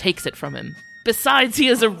pursues him and takes it from him. Besides, he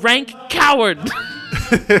is a rank coward.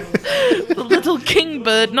 The little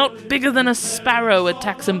kingbird, not bigger than a sparrow,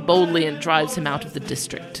 attacks him boldly and drives him out of the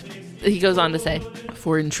district. He goes on to say,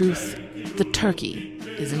 for in truth, the turkey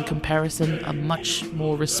is in comparison a much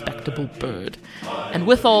more respectable bird, and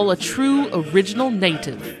withal a true original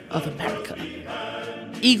native of America.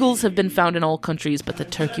 Eagles have been found in all countries, but the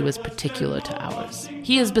turkey was particular to ours.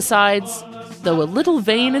 He is besides, though a little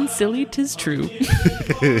vain and silly, 'tis true,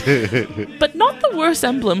 but not the worse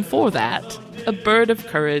emblem for that, a bird of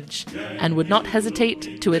courage, and would not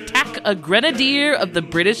hesitate to attack a grenadier of the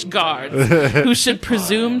British Guards who should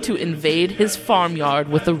presume to invade his farmyard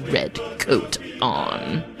with a red coat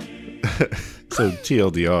on. So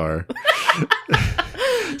TLDR,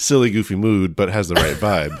 silly, goofy mood, but has the right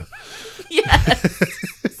vibe.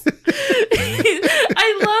 Yes.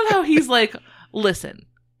 I love how he's like, listen,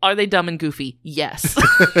 are they dumb and goofy? Yes.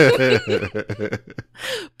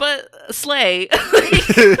 But slay.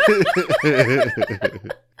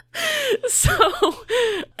 So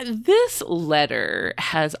this letter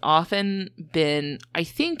has often been, I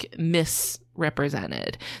think,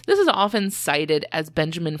 represented. This is often cited as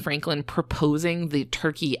Benjamin Franklin proposing the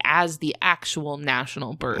turkey as the actual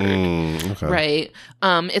national bird, Okay. right?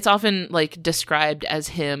 It's often like described as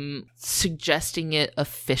him suggesting it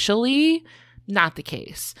officially. Not the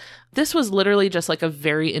case. This was literally just like a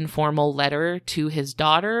very informal letter to his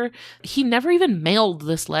daughter. He never even mailed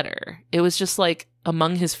this letter. It was just like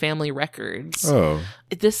among his family records. Oh.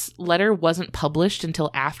 This letter wasn't published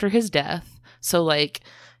until after his death. So like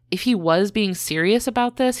if he was being serious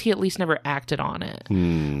about this, he at least never acted on it.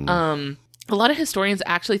 A lot of historians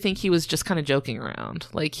actually think he was just kind of joking around.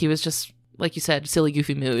 Like he was just, like you said, silly,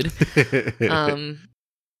 goofy mood.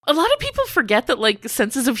 A lot of people forget that like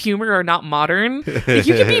senses of humor are not modern. Like,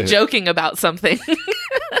 you can be joking about something.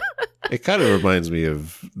 It kind of reminds me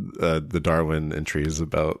of the Darwin entries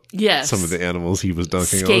about some of the animals he was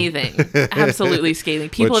dunking scathing. on. Absolutely scathing.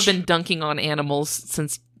 People have been dunking on animals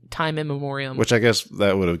since time immemorial. Which I guess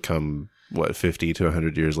that would have come, 50 to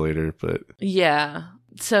 100 years later. But yeah.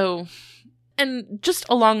 So... And just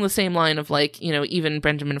along the same line of like, you know, even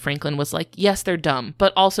Benjamin Franklin was like, yes, they're dumb,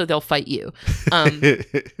 but also they'll fight you.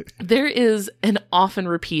 There is an often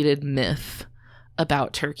repeated myth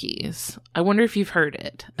about turkeys. I wonder if you've heard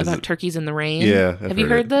it, about turkeys in the rain. Yeah. Have you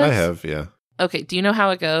heard this? I have, yeah. Okay. Do you know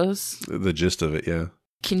how it goes? The gist of it, yeah.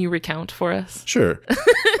 Can you recount for us? Sure.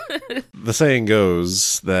 The saying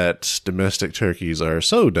goes that domestic turkeys are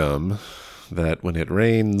so dumb that when it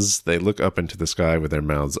rains, they look up into the sky with their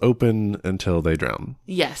mouths open until they drown.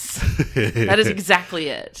 Yes. That is exactly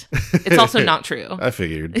it. It's also not true. I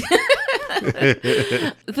figured.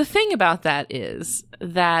 The thing about that is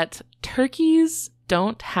that turkeys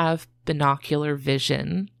don't have binocular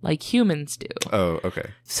vision like humans do. Oh, okay.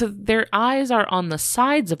 So their eyes are on the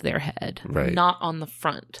sides of their head, right, not on the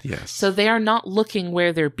front. Yes. So they are not looking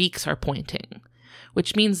where their beaks are pointing.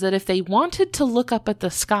 Which means that if they wanted to look up at the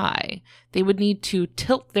sky, they would need to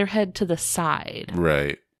tilt their head to the side.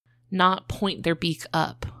 Right. Not point their beak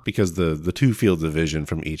up. Because the two fields of vision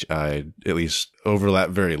from each eye at least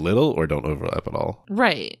overlap very little or don't overlap at all.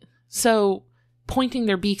 Right. So pointing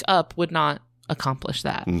their beak up would not accomplish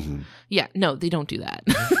that. Mm-hmm. Yeah, no, they don't do that.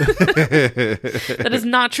 That is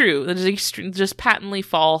not true. That is just patently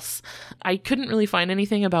false. I couldn't really find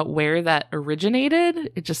anything about where that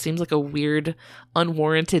originated. It just seems like a weird,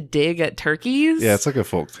 unwarranted dig at turkeys. Yeah, it's like a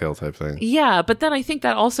folktale type thing. Yeah, but then I think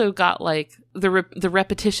that also got like the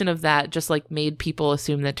repetition of that just like made people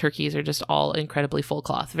assume that turkeys are just all incredibly full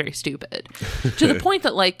cloth, very stupid. To the point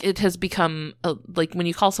that like it has become like when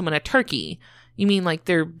you call someone a turkey, you mean like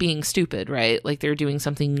they're being stupid, right? Like they're doing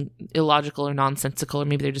something illogical or nonsensical, or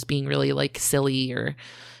maybe they're just being really like silly, or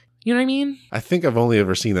you know what I mean? I think I've only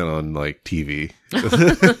ever seen it on like TV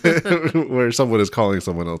where someone is calling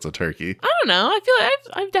someone else a turkey. I don't know. I feel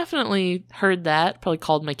like I've definitely heard that. Probably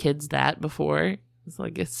called my kids that before. It's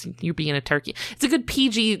like you're being a turkey. It's a good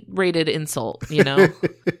PG rated insult, you know?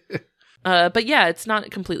 But yeah, it's not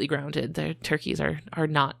completely grounded. The turkeys are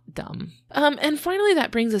not dumb. And finally,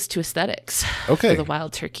 that brings us to aesthetics for the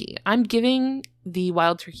wild turkey. I'm giving the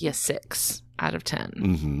wild turkey a 6 out of 10.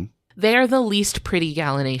 Mm-hmm. They are the least pretty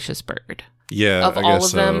gallinaceous bird. Yeah, of all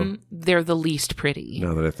of them, they're the least pretty.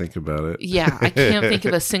 Now that I think about it. Yeah, I can't think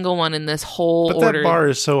of a single one in this whole order. That bar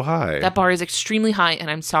is so high. That bar is extremely high, and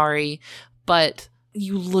I'm sorry, but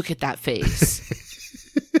you look at that face.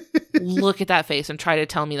 Look at that face and try to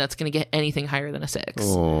tell me that's going to get anything higher than a 6.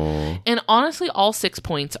 Aww. And honestly, all 6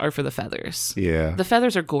 points are for the feathers. Yeah. The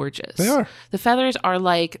feathers are gorgeous. They are. The feathers are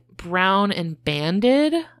like brown and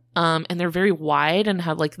banded. And they're very wide and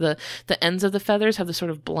have like the ends of the feathers have the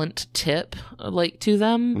sort of blunt tip like to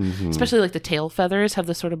them, especially like the tail feathers have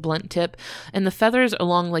the sort of blunt tip, and the feathers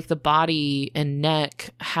along like the body and neck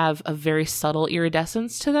have a very subtle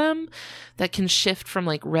iridescence to them that can shift from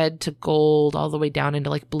like red to gold all the way down into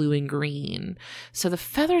like blue and green. So the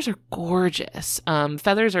feathers are gorgeous.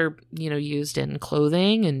 Feathers are, you know, used in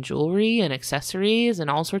clothing and jewelry and accessories and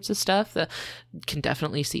all sorts of stuff. That can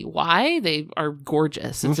definitely see why they are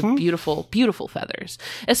gorgeous. It's a beautiful, beautiful feathers,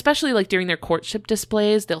 especially like during their courtship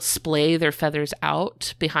displays, they'll splay their feathers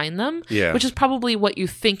out behind them, which is probably what you're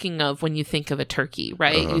thinking of when you think of a turkey,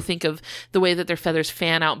 right? You think of the way that their feathers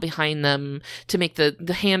fan out behind them to make the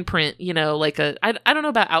handprint, you know, like I don't know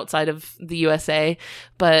about outside of the USA,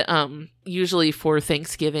 but usually for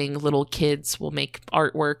Thanksgiving, little kids will make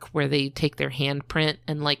artwork where they take their handprint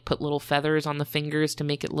and like put little feathers on the fingers to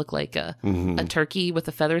make it look like a turkey with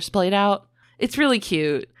the feathers splayed out. It's really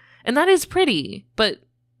cute. And that is pretty, but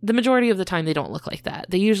the majority of the time they don't look like that.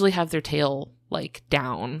 They usually have their tail like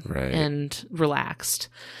down and relaxed.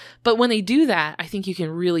 But when they do that, I think you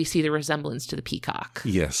can really see the resemblance to the peacock.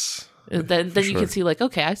 Yes. Then you sure. can see like,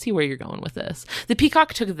 okay, I see where you're going with this. The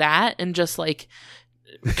peacock took that and just like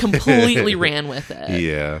completely ran with it.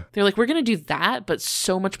 Yeah. They're like, we're going to do that, but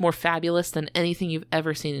so much more fabulous than anything you've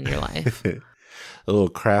ever seen in your life. A little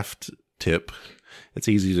craft tip. It's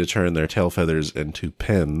easy to turn their tail feathers into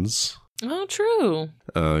pens. Oh, true.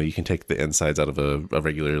 You can take the insides out of a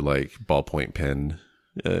regular like ballpoint pen,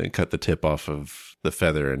 cut the tip off of the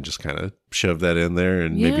feather and just kind of shove that in there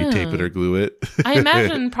and maybe Yeah. tape it or glue it. I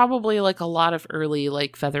imagine probably like a lot of early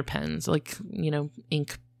like feather pens, like,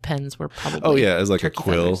 ink pens were probably. Oh yeah, as like a turkey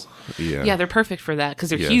quill. feathers. Yeah. Yeah, they're perfect for that because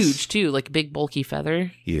they're Yes. huge too, like big bulky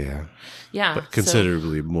feather. Yeah. Yeah. But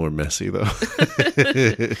considerably more messy though.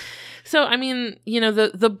 So I mean,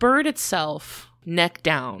 the bird itself, neck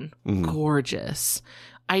down, Mhm. gorgeous.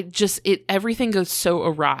 Everything goes so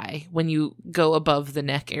awry when you go above the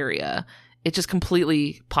neck area. It just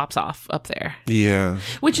completely pops off up there. Yeah.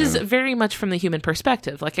 Which is very much from the human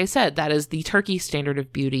perspective. Like I said, that is the turkey standard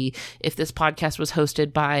of beauty. If this podcast was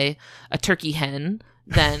hosted by a turkey hen,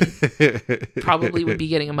 then probably would be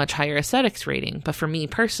getting a much higher aesthetics rating. But for me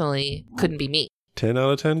personally, couldn't be me. 10 out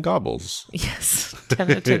of 10 gobbles. Yes,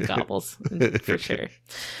 10 out of 10 gobbles, for sure.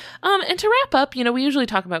 And to wrap up, we usually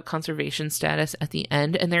talk about conservation status at the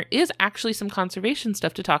end, and there is actually some conservation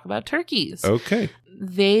stuff to talk about turkeys. Okay.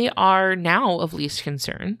 They are now of least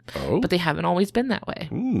concern, Oh. but they haven't always been that way.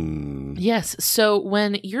 Hmm. Yes. So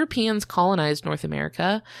when Europeans colonized North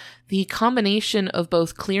America, the combination of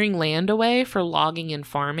both clearing land away for logging and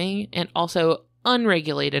farming and also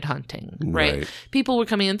unregulated hunting, right? People were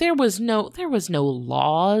coming in. There was no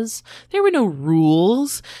laws. There were no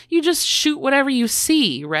rules. You just shoot whatever you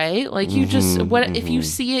see, right? Like you just, if you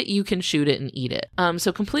see it, you can shoot it and eat it.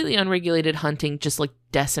 So completely unregulated hunting just like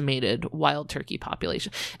decimated wild turkey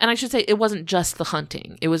population. And I should say it wasn't just the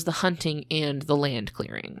hunting. It was the hunting and the land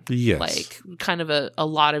clearing. Yes. Like kind of a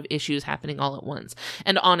lot of issues happening all at once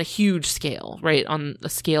and on a huge scale, right? On a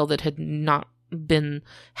scale that had not been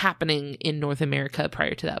happening in North America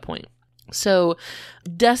prior to that point. So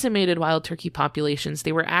decimated wild turkey populations,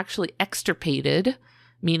 they were actually extirpated,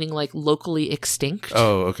 meaning like locally extinct.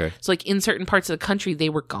 Oh, okay. So like in certain parts of the country, they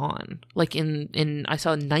were gone. Like in I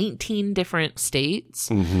saw 19 different states,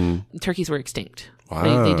 turkeys were extinct.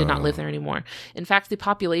 Wow. They did not live there anymore. In fact, the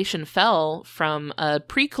population fell from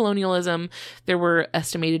pre-colonialism. There were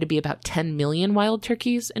estimated to be about 10 million wild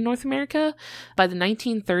turkeys in North America. By the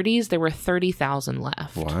 1930s, there were 30,000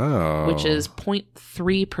 left, Wow. which is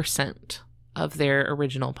 0.3% of their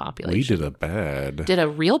original population. We did a bad. Did a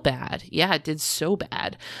real bad. Yeah, it did so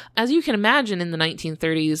bad. As you can imagine, in the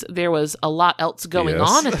 1930s, there was a lot else going Yes.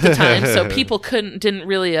 on at the time, so people didn't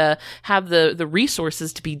really have the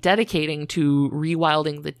resources to be dedicating to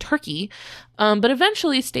rewilding the turkey. But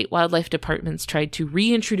eventually, state wildlife departments tried to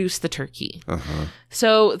reintroduce the turkey. Uh-huh.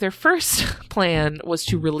 So their first plan was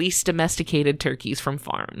to release domesticated turkeys from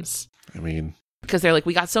farms. I mean, Because they're like,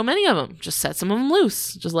 we got so many of them. Just set some of them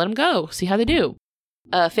loose. Just let them go. See how they do.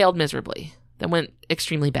 Failed miserably. That went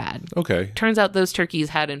extremely bad. okay. Turns out those turkeys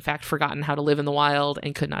had, in fact, forgotten how to live in the wild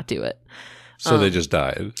and could not do it. So they just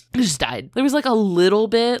died. They just died. There was like a little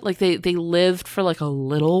bit, like they lived for like a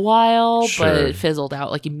little while, Sure. but it fizzled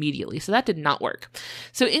out like immediately. So that did not work.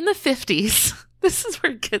 So in the 50s, this is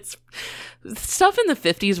where it gets... Stuff in the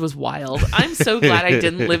 50s was wild. I'm so glad I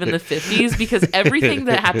didn't live in the 50s because everything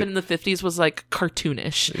that happened in the 50s was like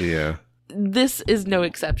cartoonish. Yeah. This is no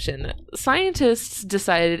exception. Scientists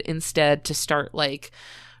decided instead to start like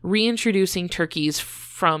reintroducing turkeys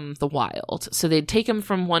from the wild. So they'd take them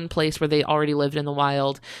from one place where they already lived in the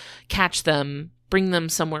wild, catch them, bring them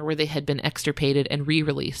somewhere where they had been extirpated and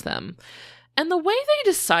re-release them. And the way they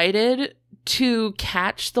decided to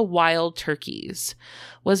catch the wild turkeys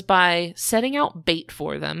was by setting out bait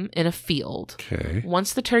for them in a field. Okay.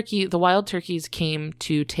 Once the wild turkeys came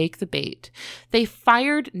to take the bait, they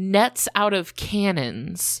fired nets out of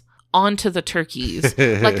cannons onto the turkeys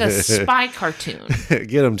like a spy cartoon.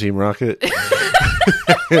 Get him, Team Rocket.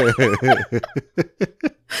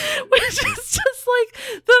 Which is just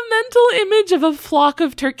like the mental image of a flock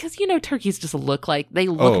of turkeys. Because, turkeys just look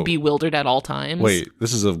bewildered at all times. Wait,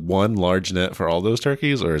 this is a one large net for all those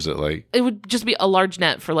turkeys, or is it like... It would just be a large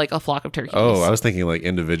net for like a flock of turkeys. Oh, I was thinking like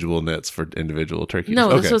individual nets for individual turkeys.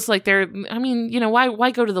 No, okay. this was like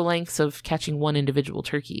why go to the lengths of catching one individual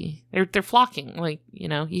turkey? They're flocking. Like,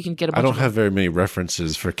 you can get a bunch I don't of have very many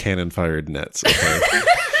references for cannon-fired nets. Okay.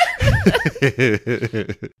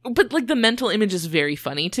 But like the mental image is very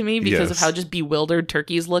funny to me because of Yes. how just bewildered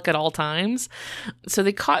turkeys look at all times. So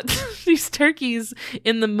they caught these turkeys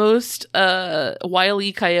in the most Wile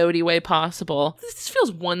E. Coyote way possible. This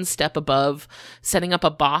feels one step above setting up a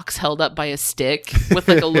box held up by a stick with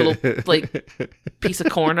like a little like piece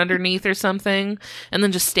of corn underneath or something, and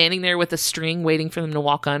then just standing there with a string waiting for them to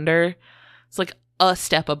walk under. It's like a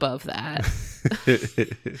step above that.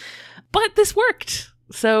 But this worked.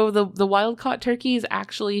 So the wild-caught turkeys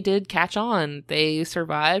actually did catch on. They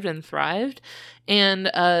survived and thrived. And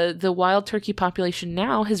the wild turkey population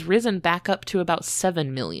now has risen back up to about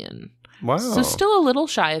 7 million. Wow. So still a little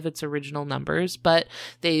shy of its original numbers, but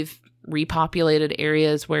they've repopulated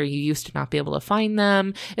areas where you used to not be able to find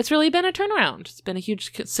them. It's really been a turnaround. It's been a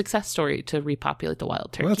huge success story to repopulate the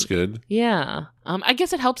wild turkey. Well, that's good. Yeah. I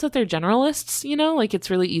guess it helps that they're generalists, you know? Like, it's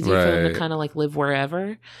really easy for them to Right. kind of, like, live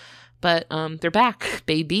wherever. But they're back,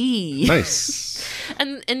 baby. Nice.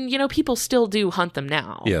 and, you know, people still do hunt them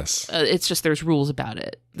now. Yes. It's just there's rules about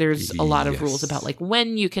it. There's a lot of Yes. rules about, like,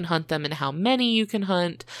 when you can hunt them and how many you can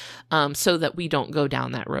hunt, so that we don't go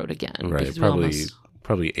down that road again. Right. Because we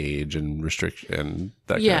Probably age and restriction and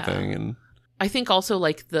that Yeah. kind of thing. And I think also,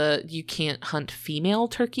 like, you can't hunt female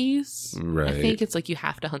turkeys. Right. I think it's like you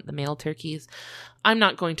have to hunt the male turkeys. I'm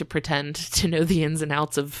not going to pretend to know the ins and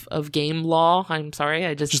outs of game law. I'm sorry.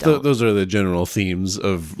 I just don't. those are the general themes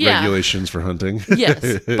of Yeah. regulations for hunting.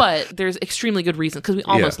 Yes, but there's extremely good reason because we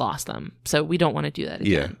almost lost them. So we don't want to do that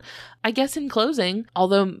again. Yeah. I guess in closing,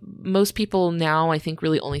 although most people now I think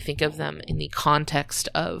really only think of them in the context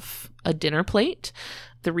of a dinner plate,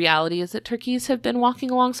 the reality is that turkeys have been walking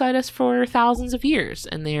alongside us for thousands of years,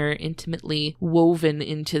 and they're intimately woven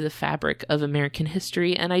into the fabric of American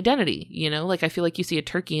history and identity. You know, like I feel like you see a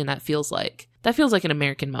turkey and that feels like an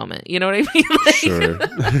American moment. You know what I mean? Like, Sure.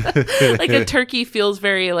 like a turkey feels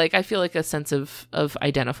very like, I feel like a sense of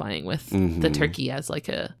identifying with the turkey as like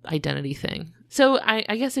a identity thing. So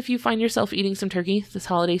I guess if you find yourself eating some turkey this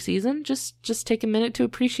holiday season, just take a minute to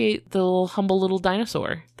appreciate the humble little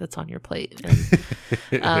dinosaur that's on your plate.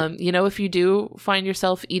 And, you know, if you do find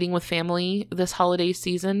yourself eating with family this holiday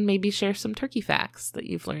season, maybe share some turkey facts that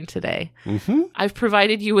you've learned today. Mm-hmm. I've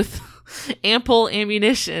provided you with ample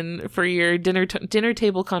ammunition for your dinner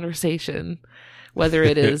table conversation, whether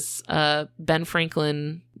it is Ben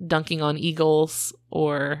Franklin dunking on eagles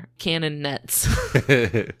or cannon nets.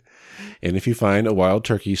 And if you find a wild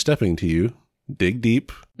turkey stepping to you, dig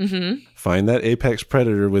deep, find that apex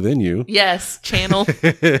predator within you. Yes, channel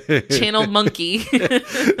monkey.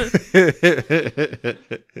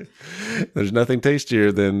 There's nothing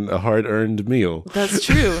tastier than a hard-earned meal. That's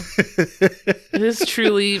true. It is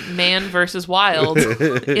truly man versus wild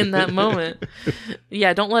in that moment.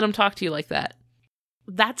 Yeah, don't let him talk to you like that.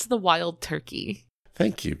 That's the wild turkey.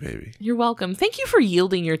 Thank you, baby. You're welcome. Thank you for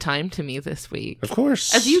yielding your time to me this week. Of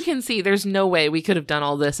course. As you can see, there's no way we could have done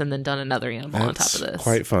all this and then done another animal on top of this.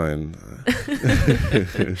 Quite fine.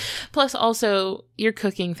 Plus, also, you're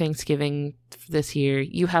cooking Thanksgiving this year.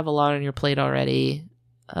 You have a lot on your plate already.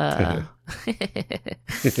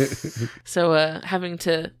 So having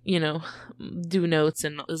to, you know, do notes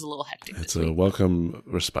and is a little hectic. It's this a week. welcome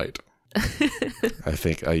respite. I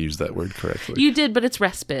think I used that word correctly. You did, but it's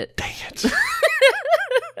respite. Dang it.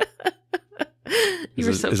 You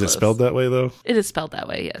were so Is close. it spelled that way, though? It is spelled that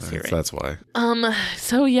way. Yes, you're right. That's why.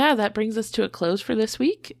 So yeah, that brings us to a close for this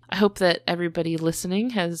week. I hope that everybody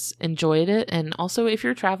listening has enjoyed it. And also, if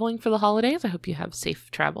you're traveling for the holidays, I hope you have safe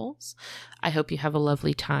travels. I hope you have a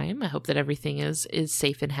lovely time. I hope that everything is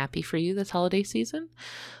safe and happy for you this holiday season.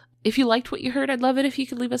 If you liked what you heard, I'd love it if you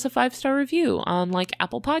could leave us a 5-star review on like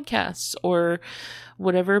Apple Podcasts or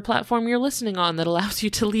whatever platform you're listening on that allows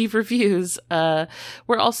you to leave reviews. We're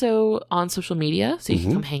also on social media, so you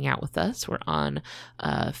can come hang out with us. We're on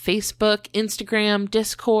Facebook, Instagram,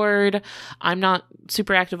 Discord. I'm not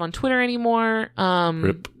super active on Twitter anymore.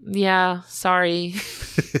 Rip. Yeah, sorry.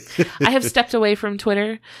 I have stepped away from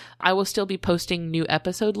Twitter. I will still be posting new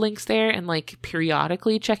episode links there and like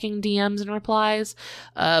periodically checking DMs and replies,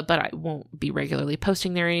 but I won't be regularly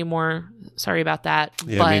posting there anymore. Sorry about that.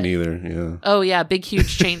 Yeah, me neither. Yeah. Oh yeah, big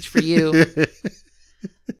huge change for you.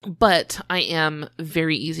 But I am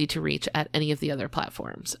very easy to reach at any of the other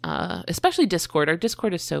platforms, especially Discord. Our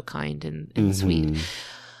Discord is so kind and sweet.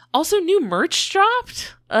 Also, new merch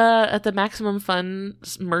dropped. at the Maximum Fun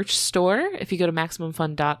merch store. If you go to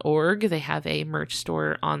MaximumFun.org, they have a merch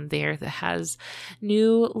store on there that has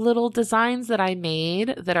new little designs that I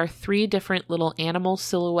made that are 3 different little animal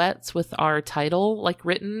silhouettes with our title like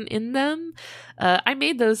written in them. I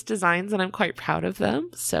made those designs and I'm quite proud of them.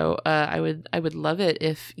 So I would love it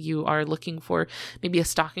if you are looking for maybe a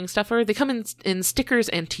stocking stuffer. They come in stickers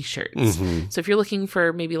and t-shirts. Mm-hmm. So if you're looking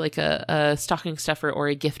for maybe like a stocking stuffer or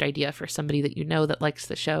a gift idea for somebody that you know that likes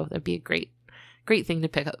the show, that'd be a great thing to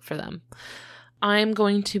pick up for them. I'm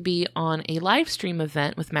going to be on a live stream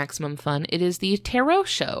event with Maximum Fun. It is the Tarot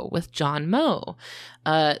Show with John Moe.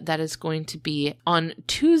 That is going to be on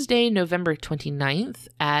Tuesday, November 29th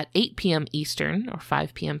at 8 p.m. Eastern or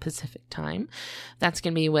 5 p.m. Pacific time. That's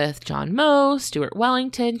going to be with John Moe, Stuart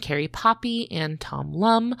Wellington, Carrie Poppy, and Tom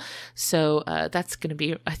Lum. So that's going to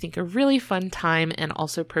be, I think, a really fun time, and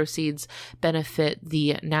also proceeds benefit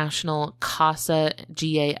the National CASA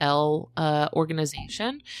GAL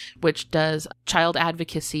organization, which does child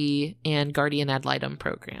advocacy and guardian ad litem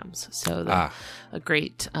programs. So a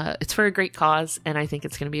great, it's for a great cause, and I think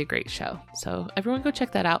it's going to be a great show. So everyone go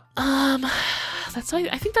check that out. That's all,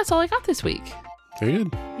 I think that's all I got this week. Very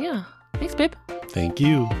good. Yeah. Thanks, babe. Thank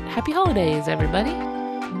you. Happy holidays, everybody.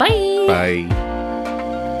 Bye. Bye.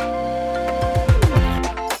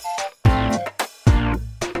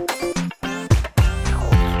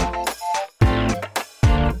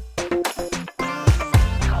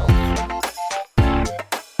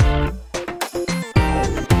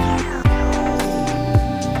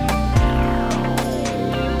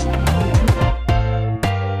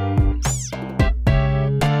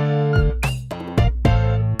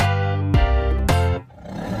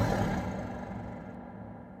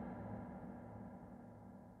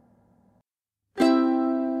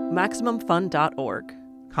 MaximumFun.org.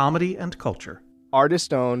 Comedy and culture.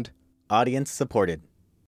 Artist owned. Audience supported.